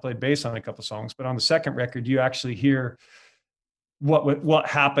Duff played bass on a couple songs. But on the second record, you actually hear what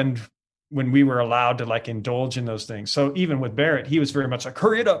happened when we were allowed to like indulge in those things. So even with Barrett, he was very much like,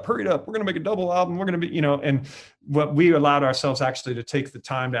 hurry it up. We're going to make a double album. We're going to be, and what we allowed ourselves actually to take the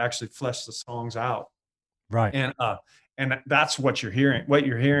time to actually flesh the songs out. Right. And that's what you're hearing. What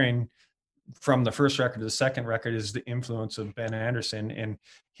you're hearing from the first record to the second record is the influence of Ben Anderson and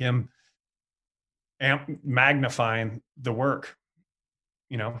him magnifying the work.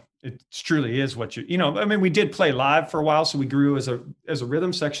 It truly is what I mean, we did play live for a while, so we grew as a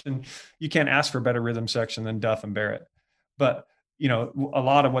rhythm section. You can't ask for a better rhythm section than Duff and Barrett. But, a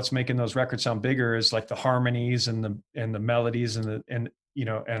lot of what's making those records sound bigger is like the harmonies and the melodies and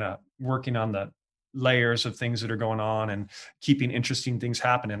working on the layers of things that are going on and keeping interesting things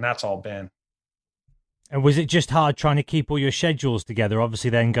happening. That's all Ben. And was it just hard trying to keep all your schedules together? Obviously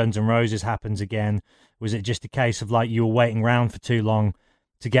then Guns N' Roses happens again. Was it just a case of like you were waiting around for too long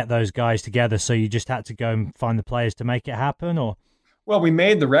to get those guys together, so you just had to go and find the players to make it happen? Or well, we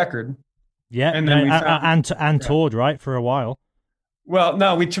made the record. Yeah, and then toured, right, for a while. Well,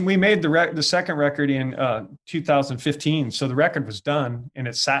 no, we made the second record in 2015. So the record was done and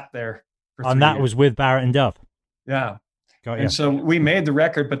it sat there for 3 and that years. Was with Barrett and Duff. Yeah. Got you. And so we made the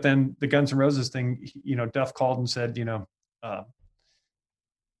record, but then the Guns N' Roses thing, Duff called and said,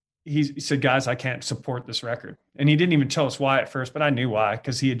 he said, guys, I can't support this record. And he didn't even tell us why at first, but I knew why,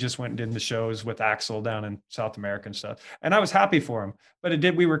 because he had just went and did the shows with Axl down in South America and stuff. And I was happy for him, but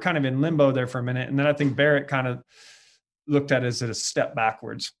we were kind of in limbo there for a minute. And then I think Barrett kind of looked at it as a step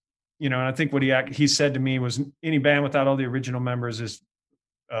backwards, and I think what he said to me was, any band without all the original members is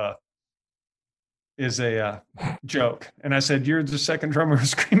a joke. And I said, you're the second drummer of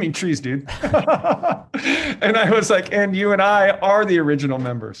Screaming Trees, dude. And I was like, and you and I are the original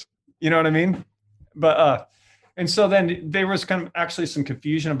members. You know what I mean? But, and so then there was kind of actually some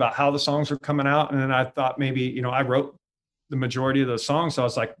confusion about how the songs were coming out. And then I thought maybe, I wrote the majority of those songs. So I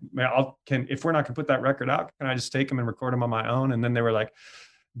was like, man, if we're not gonna put that record out, can I just take them and record them on my own? And then they were like,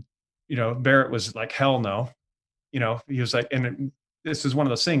 Barrett was like, hell no. He was like, and this is one of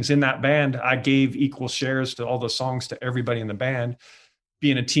those things in that band, I gave equal shares to all the songs to everybody in the band,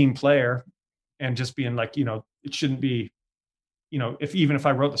 being a team player and just being like, it shouldn't be, even if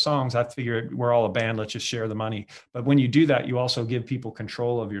I wrote the songs, I figured we're all a band, let's just share the money. But when you do that, you also give people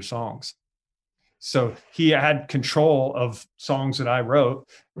control of your songs. So he had control of songs that I wrote.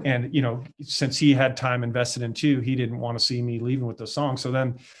 And, since he had time invested in too, he didn't want to see me leaving with those songs. So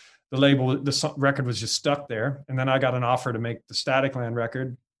then the record was just stuck there. And then I got an offer to make the Static Land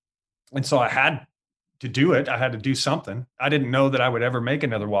record. And so I had to do it. I had to do something. I didn't know that I would ever make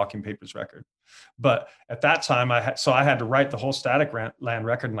another Walking Papers record. But at that time I had to write the whole Static Land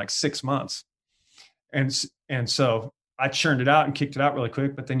record in like 6 months. And so I churned it out and kicked it out really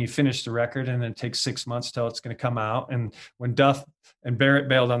quick, but then you finish the record and then it takes 6 months till it's going to come out. And when Duff and Barrett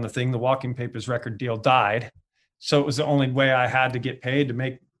bailed on the thing, the Walking Papers record deal died. So it was the only way I had to get paid to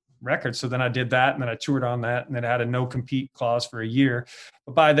make records. So then I did that, and then I toured on that, and then I had a no compete clause for a year.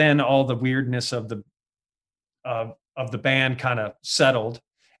 But by then all the weirdness of the band kind of settled.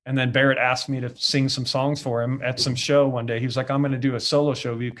 And then Barrett asked me to sing some songs for him at some show one day. He was like, I'm going to do a solo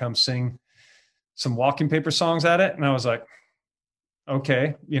show. Will you come sing some Walking Paper songs at it? And I was like,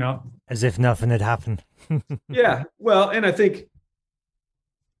 okay, as if nothing had happened. Yeah. Well, and I think,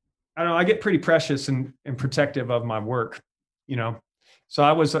 I don't know, I get pretty precious and protective of my work, So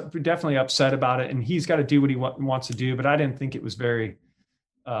I was definitely upset about it, and he's got to do what he wants to do. But I didn't think it was very,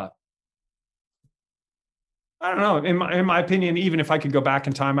 I don't know. In my opinion, even if I could go back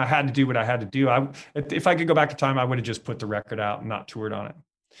in time, I had to do what I had to do. If I could go back in time, I would have just put the record out and not toured on it.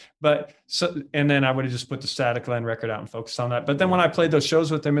 And then I would have just put the Static Land record out and focused on that. But then when I played those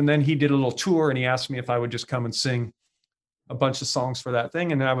shows with him, and then he did a little tour, and he asked me if I would just come and sing a bunch of songs for that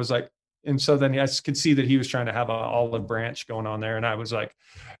thing, and I was like, And so then I could see that he was trying to have an olive branch going on there. And I was like,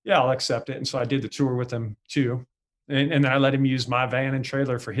 yeah, I'll accept it. And so I did the tour with him too. And then I let him use my van and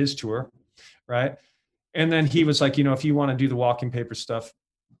trailer for his tour. Right. And then he was like, if you want to do the Walking Paper stuff,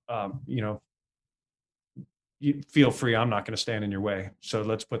 you feel free. I'm not going to stand in your way.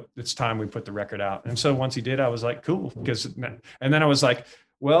 So it's time we put the record out. And so once he did, I was like, cool. And then I was like,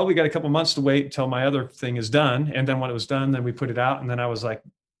 well, we got a couple months to wait until my other thing is done. And then when it was done, then we put it out. And then I was like,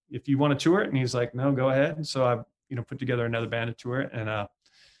 if you want to tour it, and he's like, no, go ahead. And so I, put together another band to tour it. And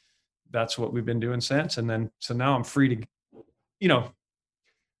that's what we've been doing since. And then, so now I'm free to,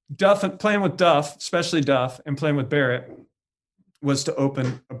 Duff, and playing with Duff, especially Duff, and playing with Barrett was to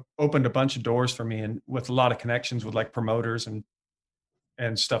opened a bunch of doors for me, and with a lot of connections with like promoters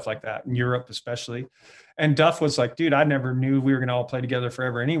and stuff like that in Europe, especially. And Duff was like, dude, I never knew we were going to all play together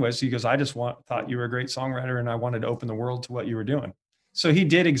forever anyways. He goes, I just thought you were a great songwriter, and I wanted to open the world to what you were doing. So he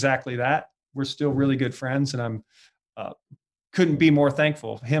did exactly that. We're still really good friends, and I'm couldn't be more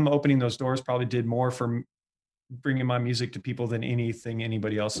thankful. Him opening those doors probably did more for bringing my music to people than anything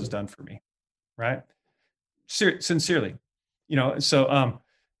anybody else has done for me. Right. Sincerely. So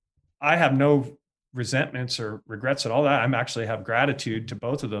I have no resentments or regrets at all. That I'm actually have gratitude to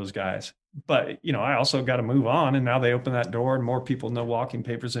both of those guys. But, I also got to move on, and now they open that door, and more people know Walking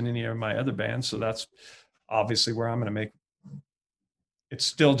Papers than any of my other bands. So that's obviously where I'm going to make. It's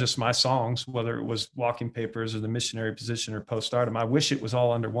still just my songs, whether it was Walking Papers or The Missionary Position or Postpartum. I wish it was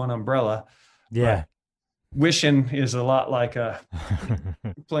all under one umbrella. Yeah. Wishing is a lot like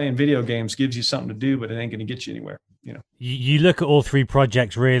playing video games, gives you something to do, but it ain't going to get you anywhere. You look at all three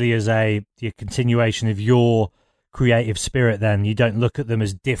projects really as a continuation of your creative spirit. Then you don't look at them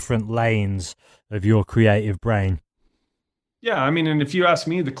as different lanes of your creative brain. Yeah, I mean, and if you ask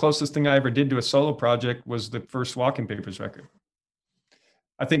me, the closest thing I ever did to a solo project was the first Walking Papers record.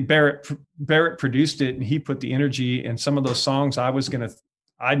 I think Barrett produced it, and he put the energy in some of those songs. I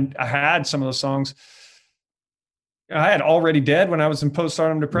had some of those songs I had already dead when I was in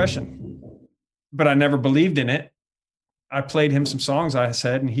postpartum depression, but I never believed in it. I played him some songs I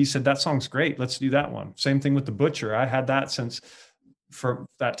said, and he said, that song's great. Let's do that one. Same thing with The Butcher. I had that for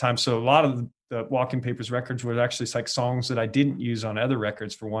that time. So a lot of the Walking Papers records were actually like songs that I didn't use on other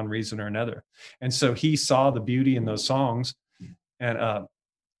records for one reason or another. And so he saw the beauty in those songs and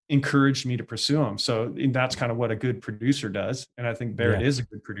encouraged me to pursue them. So that's kind of what a good producer does. And I think Barrett is a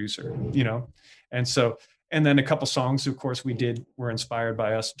good producer, And so, and then a couple songs, of course, were inspired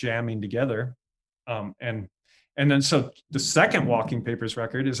by us jamming together. And then, so the second Walking Papers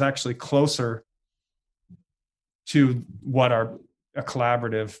record is actually closer to what a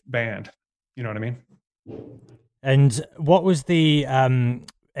collaborative band, you know what I mean? And what was the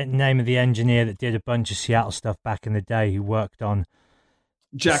name of the engineer that did a bunch of Seattle stuff back in the day who worked on?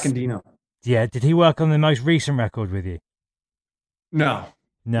 Jack Endino. Yeah. Did he work on the most recent record with you? No.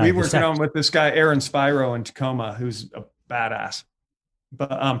 We worked on with this guy, Aaron Spyro in Tacoma, who's a badass.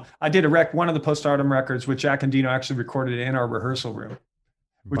 But I did one of the postpartum records with Jack Endino, actually recorded in our rehearsal room,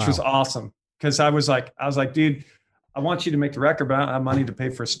 which was awesome. Because I was like, dude, I want you to make the record, but I don't have money to pay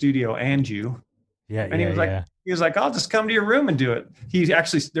for a studio and you. Yeah. And he was like, I'll just come to your room and do it.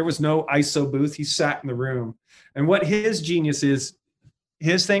 There was no ISO booth. He sat in the room. And what his genius is,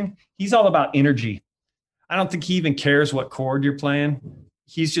 his thing, he's all about energy. I don't think he even cares what chord you're playing.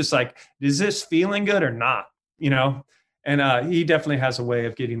 He's just like, is this feeling good or not? And he definitely has a way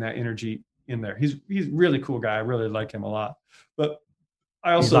of getting that energy in there. He's a really cool guy. I really like him a lot. But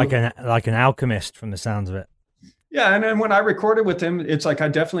I also he's like an alchemist from the sounds of it. Yeah, and then when I recorded with him, it's like I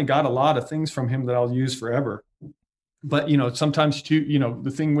definitely got a lot of things from him that I'll use forever. But sometimes too,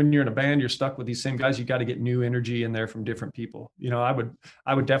 the thing when you're in a band, you're stuck with these same guys. You got to get new energy in there from different people. I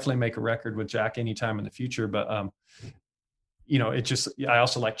would definitely make a record with Jack anytime in the future. But I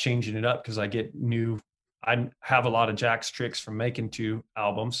also like changing it up because I have a lot of Jack's tricks from making 2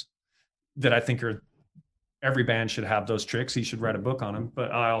 albums that I think every band should have those tricks. He should write a book on them.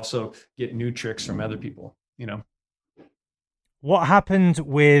 But I also get new tricks from other people. What happened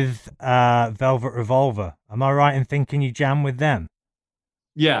with Velvet Revolver? Am I right in thinking you jammed with them?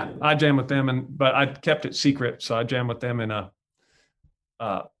 Yeah, I jammed with them, but I kept it secret. So I jammed with them in I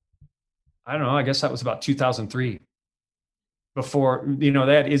don't know, I guess that was about 2003. Before, they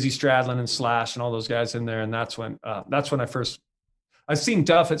had Izzy Stradlin and Slash and all those guys in there. And that's when I've seen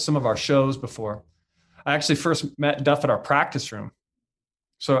Duff at some of our shows before. I actually first met Duff at our practice room.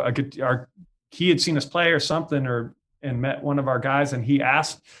 So he had seen us play or something and met one of our guys, and he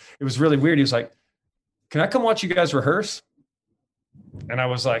asked, it was really weird. He was like, can I come watch you guys rehearse? And I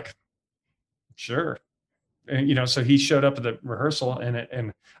was like, sure. And, so he showed up at the rehearsal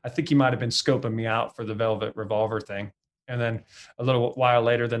and I think he might've been scoping me out for the Velvet Revolver thing. And then a little while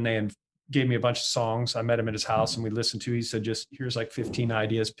later, then they gave me a bunch of songs. I met him at his house and we listened to, he said, just here's like 15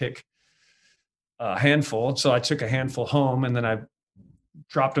 ideas, pick a handful. So I took a handful home and then I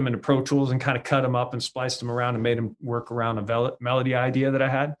dropped them into Pro Tools and kind of cut them up and spliced them around and made them work around a melody idea that I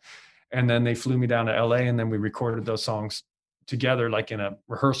had. And then they flew me down to LA and then we recorded those songs together, like in a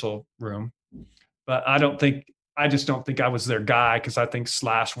rehearsal room. But I just don't think I was their guy, because I think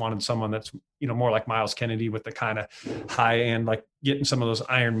Slash wanted someone that's, more like Miles Kennedy with the kind of high end, like getting some of those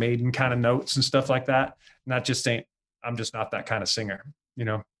Iron Maiden kind of notes and stuff like that. And I'm just not that kind of singer,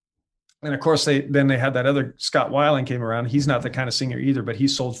 And of course they had that other Scott Weiland came around. He's not the kind of singer either, but he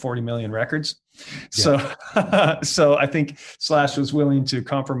sold 40 million records. Yeah. So I think Slash was willing to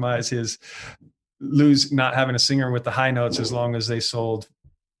compromise lose not having a singer with the high notes as long as they sold,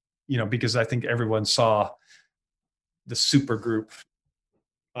 because I think everyone saw the super group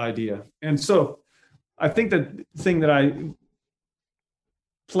idea. And so I think the thing that I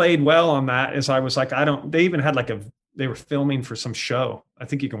played well on that is I was like, they even had they were filming for some show. I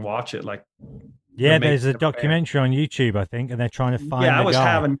think you can watch it. Yeah, there's a documentary on YouTube, I think, and they're trying to find I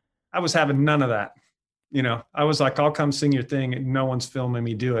was having none of that. I was like, I'll come sing your thing and no one's filming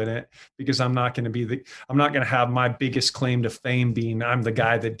me doing it, because I'm not going to have my biggest claim to fame being I'm the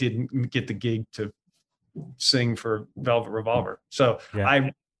guy that didn't get the gig to sing for Velvet Revolver. So yeah.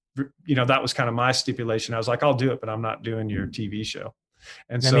 That was kind of my stipulation. I was like, I'll do it, but I'm not doing your TV show.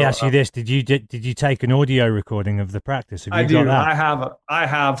 And let me ask you this: Did you take an audio recording of the practice? I do. I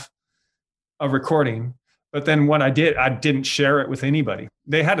have a recording, but then what I didn't share it with anybody.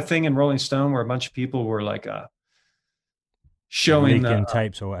 They had a thing in Rolling Stone where a bunch of people were like showing the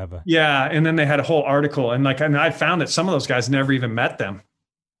tapes or whatever. Yeah, and then they had a whole article, and I found that some of those guys never even met them.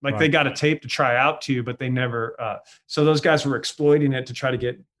 Right. They got a tape to try out to, but they never. So those guys were exploiting it to try to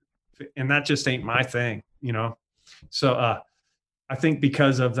get, and that just ain't my thing, So I think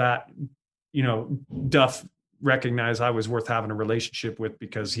because of that, Duff recognized I was worth having a relationship with,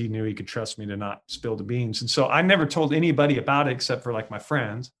 because he knew he could trust me to not spill the beans. And so I never told anybody about it except for my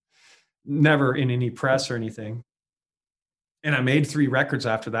friends, never in any press or anything. And I made 3 records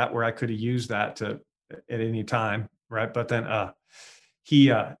after that where I could have used that at any time. Right. But then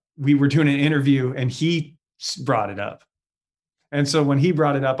we were doing an interview and he brought it up. And so when he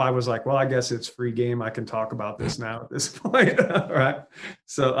brought it up, I was like, well, I guess it's free game. I can talk about this now at this point. Right.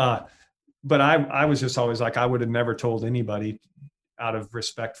 So, but I was just always like, I would have never told anybody out of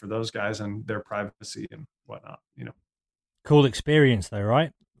respect for those guys and their privacy and whatnot, Cool experience though,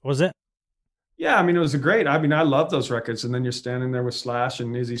 right? Was it? Yeah. It was I love those records. And then you're standing there with Slash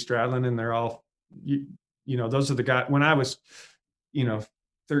and Izzy Stradlin, and they're all, those are the guys. When I was,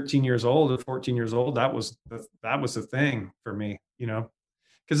 13 years old or 14 years old, that was the thing for me,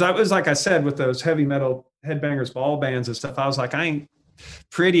 because I was, like I said, with those heavy metal Headbangers Ball bands and stuff, I was like, I ain't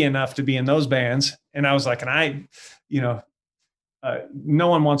pretty enough to be in those bands. And I was like, no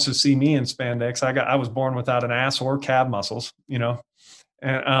one wants to see me in spandex. I was born without an ass or calf muscles,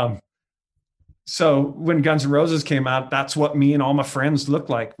 and so when Guns N' Roses came out, that's what me and all my friends looked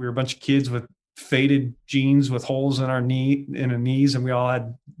like. We were a bunch of kids with faded jeans with holes in our knees, and we all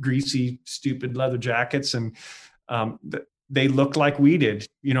had greasy, stupid leather jackets, and they looked like we did.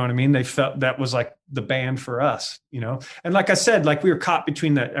 You know what I mean? They felt that was like the band for us, And like I said, we were caught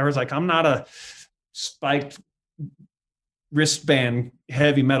between that. I was like, I'm not a spiked wristband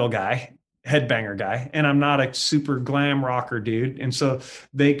heavy metal guy, headbanger guy, and I'm not a super glam rocker dude. And so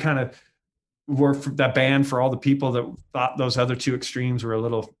they kind of were that band for all the people that thought those other 2 extremes were a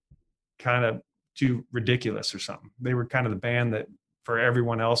little kind of too ridiculous or something. They were kind of the band that for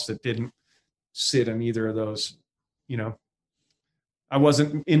everyone else that didn't sit in either of those, I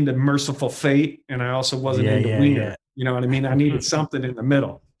wasn't into Merciful Fate, and I also wasn't into Winger. Yeah. You know what I mean? I needed something in the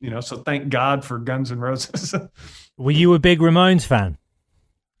middle, so thank God for Guns N' Roses. Were you a big Ramones fan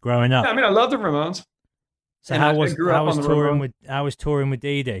growing up? Yeah, I love the Ramones. So how was touring with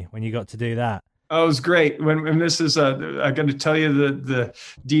Dee Dee when you got to do that? Oh, it was great. When this is, I'm going to tell you the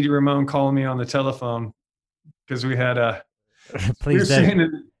Dee Dee Ramone calling me on the telephone, because we had please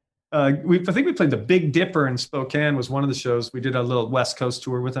do. I think we played the Big Dipper in Spokane was one of the shows. We did a little West Coast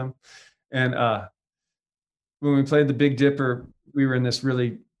tour with him, and when we played the Big Dipper, we were in this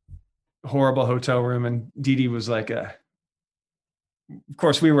really horrible hotel room, and Dee Dee was like of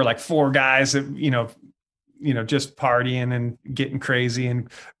course we were like 4 guys that just partying and getting crazy, and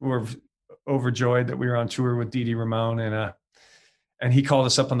we're overjoyed that we were on tour with Dee Dee Ramone, and he called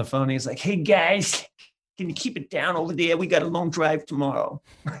us up on the phone. He's like, "Hey guys, can you keep it down over there? We got a long drive tomorrow."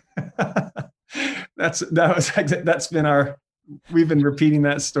 we've been repeating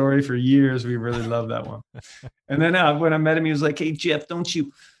that story for years. We really love that one. And then when I met him, he was like, "Hey Jeff,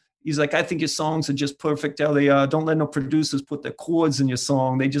 he's like, I think your songs are just perfect. Don't let no producers put their chords in your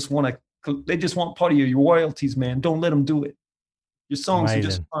song. They just want part of your royalties, man. Don't let them do it. Your songs are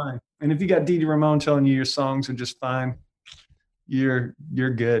just fine. And if you got Dee Dee Ramone telling you your songs are just fine, you're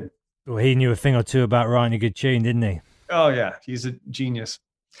good." Well, he knew a thing or two about writing a good tune, didn't he? Oh yeah, he's a genius.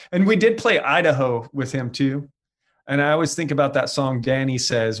 And we did play Idaho with him too. And I always think about that song Danny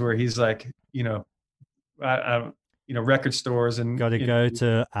Says, where he's like, record stores and got to go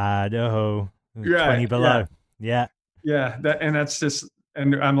to Idaho, right, 20 below. Yeah. That's just,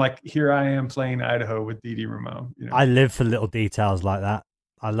 and I'm like, here I am playing Idaho with Dee Dee Ramone. I live for little details like that.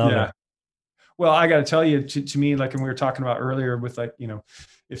 I love it. Well, I got to tell you, to me, like, and we were talking about earlier with like,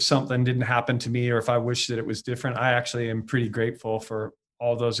 if something didn't happen to me or if I wish that it was different, I actually am pretty grateful for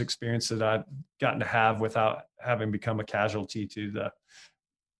all those experiences that I've gotten to have without having become a casualty to the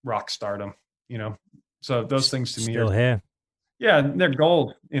rock stardom, So those things to me still here. Yeah, they're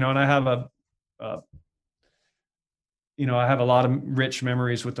gold, and I have I have a lot of rich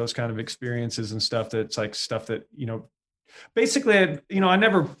memories with those kind of experiences and stuff. That's like stuff that, basically, I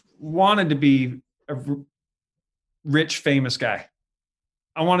never wanted to be a rich, famous guy.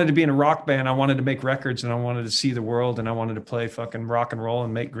 I wanted to be in a rock band. I wanted to make records and I wanted to see the world and I wanted to play fucking rock and roll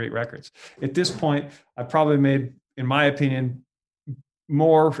and make great records. At this point, I probably made, in my opinion,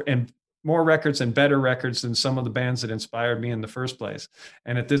 more records and better records than some of the bands that inspired me in the first place.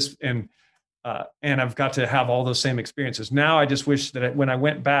 And I've got to have all those same experiences. Now I just wish that when I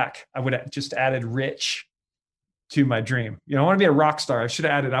went back, I would have just added rich to my dream. I want to be a rock star. I should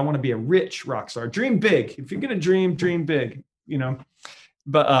have added, I want to be a rich rock star. Dream big. If you're going to dream big,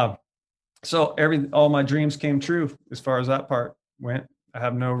 But so all my dreams came true as far as that part went. I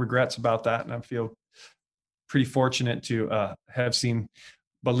have no regrets about that. And I feel pretty fortunate to have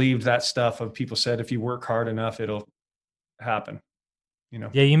believed that stuff of people said, if you work hard enough, it'll happen.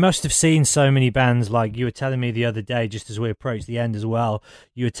 Yeah, you must have seen so many bands. Like you were telling me the other day, just as we approached the end as well,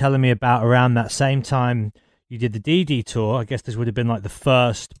 you were telling me about around that same time you did the Dee Dee tour. I guess this would have been like the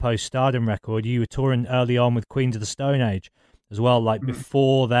first post-Stardom record. You were touring early on with Queens of the Stone Age as well, like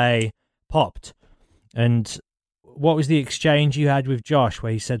before they popped. And what was the exchange you had with Josh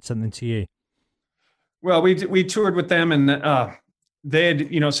where he said something to you? Well, we toured with them and they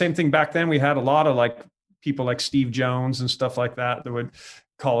had, same thing back then. We had a lot of like people like Steve Jones and stuff like that would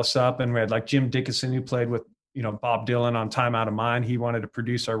call us up. And we had like Jim Dickinson who played with, Bob Dylan on Time Out of Mind. He wanted to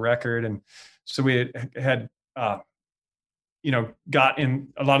produce our record. And so we had got in,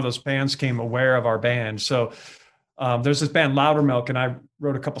 a lot of those bands came aware of our band. So there's this band Loudermilk, and I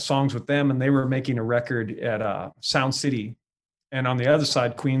wrote a couple songs with them, and they were making a record at Sound City. And on the other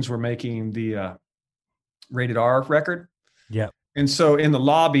side, Queens were making the Rated R record. Yeah. And so in the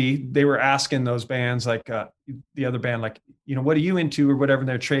lobby, they were asking those bands, like the other band, like, what are you into or whatever, and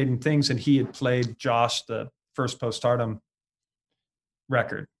they're trading things. And he had played Josh the first Postpartum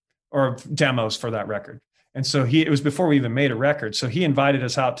record or demos for that record. And so it was before we even made a record. So he invited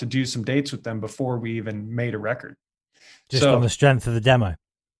us out to do some dates with them before we even made a record. Just on the strength of the demo.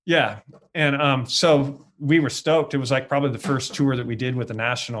 Yeah. And so we were stoked. It was like probably the first tour that we did with a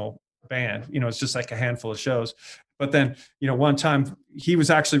national band. It's just like a handful of shows. But then, one time he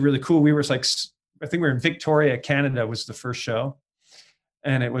was actually really cool. We were like, I think we were in Victoria, Canada was the first show.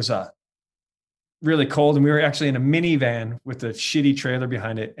 And it was really cold. And we were actually in a minivan with a shitty trailer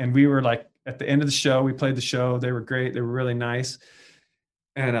behind it. And we were like, at the end of the show, we played the show. They were great. They were really nice.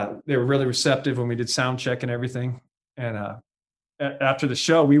 And they were really receptive when we did sound check and everything. And after the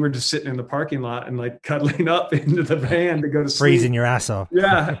show, we were just sitting in the parking lot and like cuddling up into the van to go to sleep. Freezing your ass off.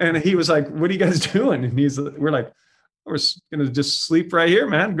 Yeah. And he was like, what are you guys doing? And we're like, we're going to just sleep right here,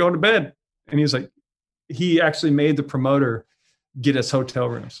 man, go to bed. And he was like, he actually made the promoter get us hotel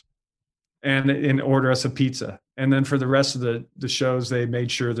rooms and order us a pizza. And then for the rest of the shows, they made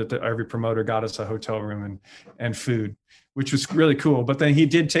sure that every promoter got us a hotel room and food, which was really cool. But then he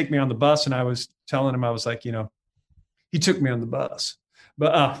did take me on the bus, and I was telling him, I was like, he took me on the bus.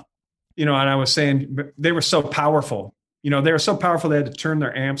 But, and I was saying they were so powerful. They were so powerful they had to turn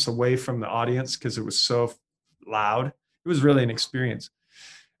their amps away from the audience because it was so loud. It was really an experience.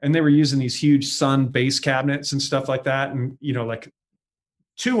 And they were using these huge Sun bass cabinets and stuff like that. And, like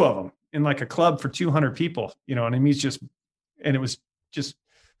 2 of them in like a club for 200 people, and I mean, it was just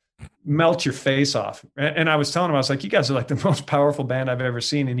melt your face off. And I was telling him, I was like, you guys are like the most powerful band I've ever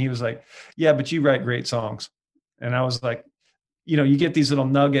seen. And he was like, yeah, but you write great songs. And I was like, you get these little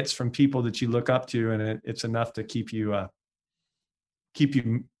nuggets from people that you look up to, and it's enough to keep you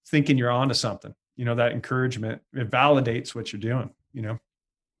thinking you're onto something, that encouragement. It validates what you're doing,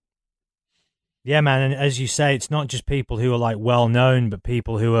 Yeah, man. And as you say, it's not just people who are like well known, but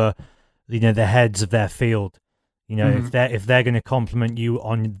people who are, the heads of their field. If they're going to compliment you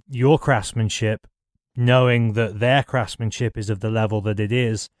on your craftsmanship, knowing that their craftsmanship is of the level that it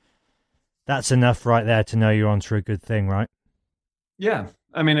is, that's enough right there to know you're onto a good thing, right? Yeah.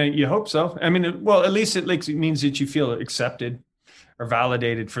 I mean, you hope so. I mean, well, at least it means that you feel accepted or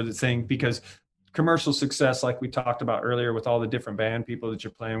validated for the thing, because commercial success, like we talked about earlier with all the different band people that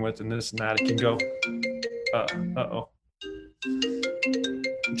you're playing with and this and that, it can go, uh-oh.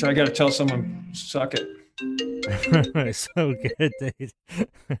 So I got to tell someone, suck it. It's so good, dude.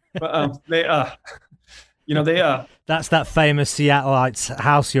 But they that's that famous Seattleites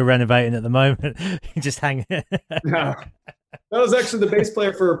house you're renovating at the moment. You just hang it. Yeah. That was actually the bass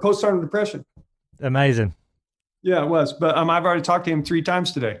player for Postpartum Depression. Amazing. Yeah, it was. But I've already talked to him 3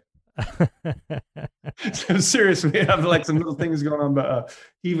 times today. So seriously, we have like some little things going on. But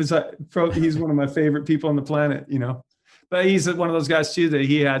he's one of my favorite people on the planet, But he's one of those guys too that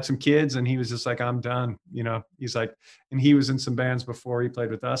he had some kids and he was just like, I'm done. He's like, and he was in some bands before he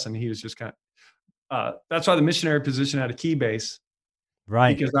played with us, and he was just kind of, that's why the Missionary position had a key bass.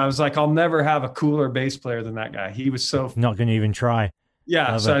 Right. Because I was like, I'll never have a cooler bass player than that guy. He was so not going to even try.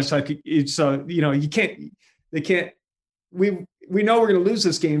 Yeah. Love so it. it's like, we know we're going to lose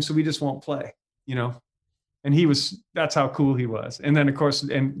this game, so we just won't play, and that's how cool he was. And then of course,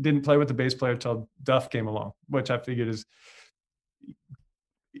 and didn't play with the bass player until Duff came along, which I figured is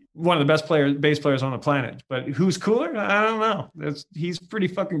one of the best bass players on the planet. But who's cooler? I don't know. He's pretty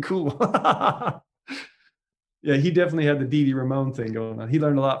fucking cool. Yeah, he definitely had the Dee Dee Ramone thing going on. He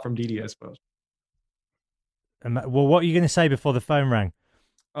learned a lot from Dee Dee, I suppose. Well, what are you going to say before the phone rang?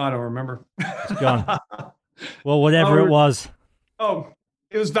 Oh, I don't remember. It's gone. Well, whatever it was. Oh,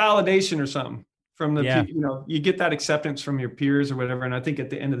 it was validation or something from the, you get that acceptance from your peers or whatever. And I think at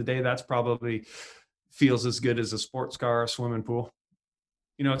the end of the day, that's probably feels as good as a sports car or a swimming pool.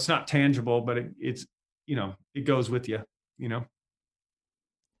 It's not tangible, but it's, it goes with you,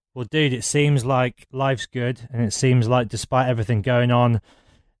 Well, dude, it seems like life's good, and it seems like despite everything going on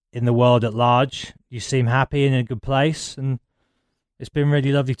in the world at large, you seem happy and in a good place, and it's been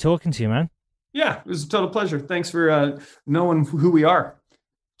really lovely talking to you, man. Yeah, it was a total pleasure. Thanks for knowing who we are.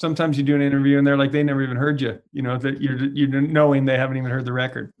 Sometimes you do an interview and they're like, they never even heard you, that you're knowing they haven't even heard the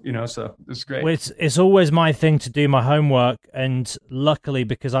record, so it's great. Well, it's always my thing to do my homework, and luckily,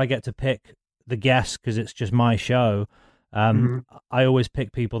 because I get to pick the guests because it's just my show, I always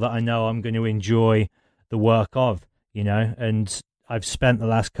pick people that I know I'm going to enjoy the work of, and I've spent the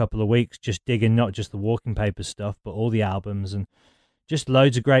last couple of weeks just digging not just the Walking Papers stuff, but all the albums and just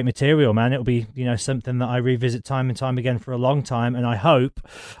loads of great material, man. It'll be, something that I revisit time and time again for a long time. And I hope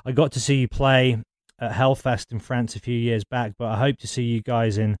I got to see you play at Hellfest in France a few years back, but I hope to see you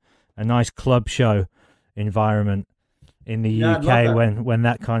guys in a nice club show environment in the UK when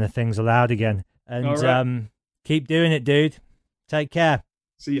that kind of thing's allowed again. And right. Keep doing it, dude. Take care.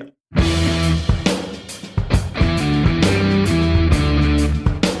 See ya.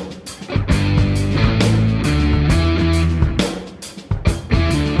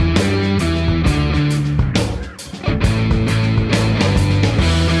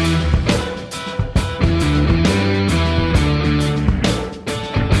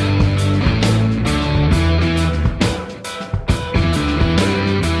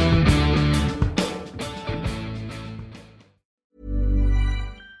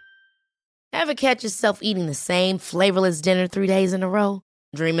 Ever catch yourself eating the same flavorless dinner 3 days in a row?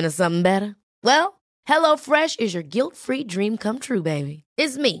 Dreaming of something better? Well, HelloFresh is your guilt-free dream come true, baby.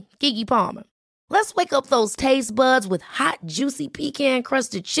 It's me, Keke Palmer. Let's wake up those taste buds with hot, juicy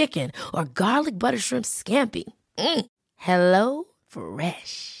pecan-crusted chicken or garlic butter shrimp scampi. Hello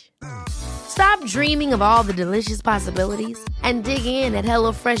Fresh. Stop dreaming of all the delicious possibilities and dig in at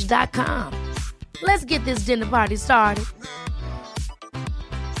HelloFresh.com. Let's get this dinner party started.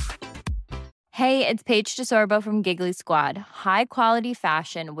 Hey, it's Paige DeSorbo from Giggly Squad. High quality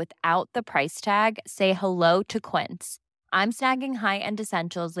fashion without the price tag. Say hello to Quince. I'm snagging high-end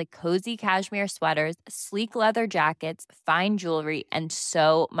essentials like cozy cashmere sweaters, sleek leather jackets, fine jewelry, and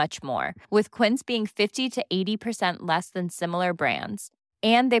so much more. With Quince being 50 to 80% less than similar brands.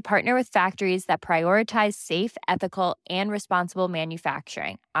 And they partner with factories that prioritize safe, ethical, and responsible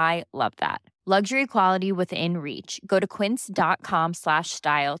manufacturing. I love that. Luxury quality within reach. Go to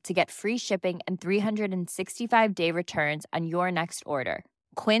quince.com/style to get free shipping and 365-day returns on your next order.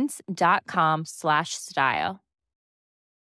 Quince.com/style.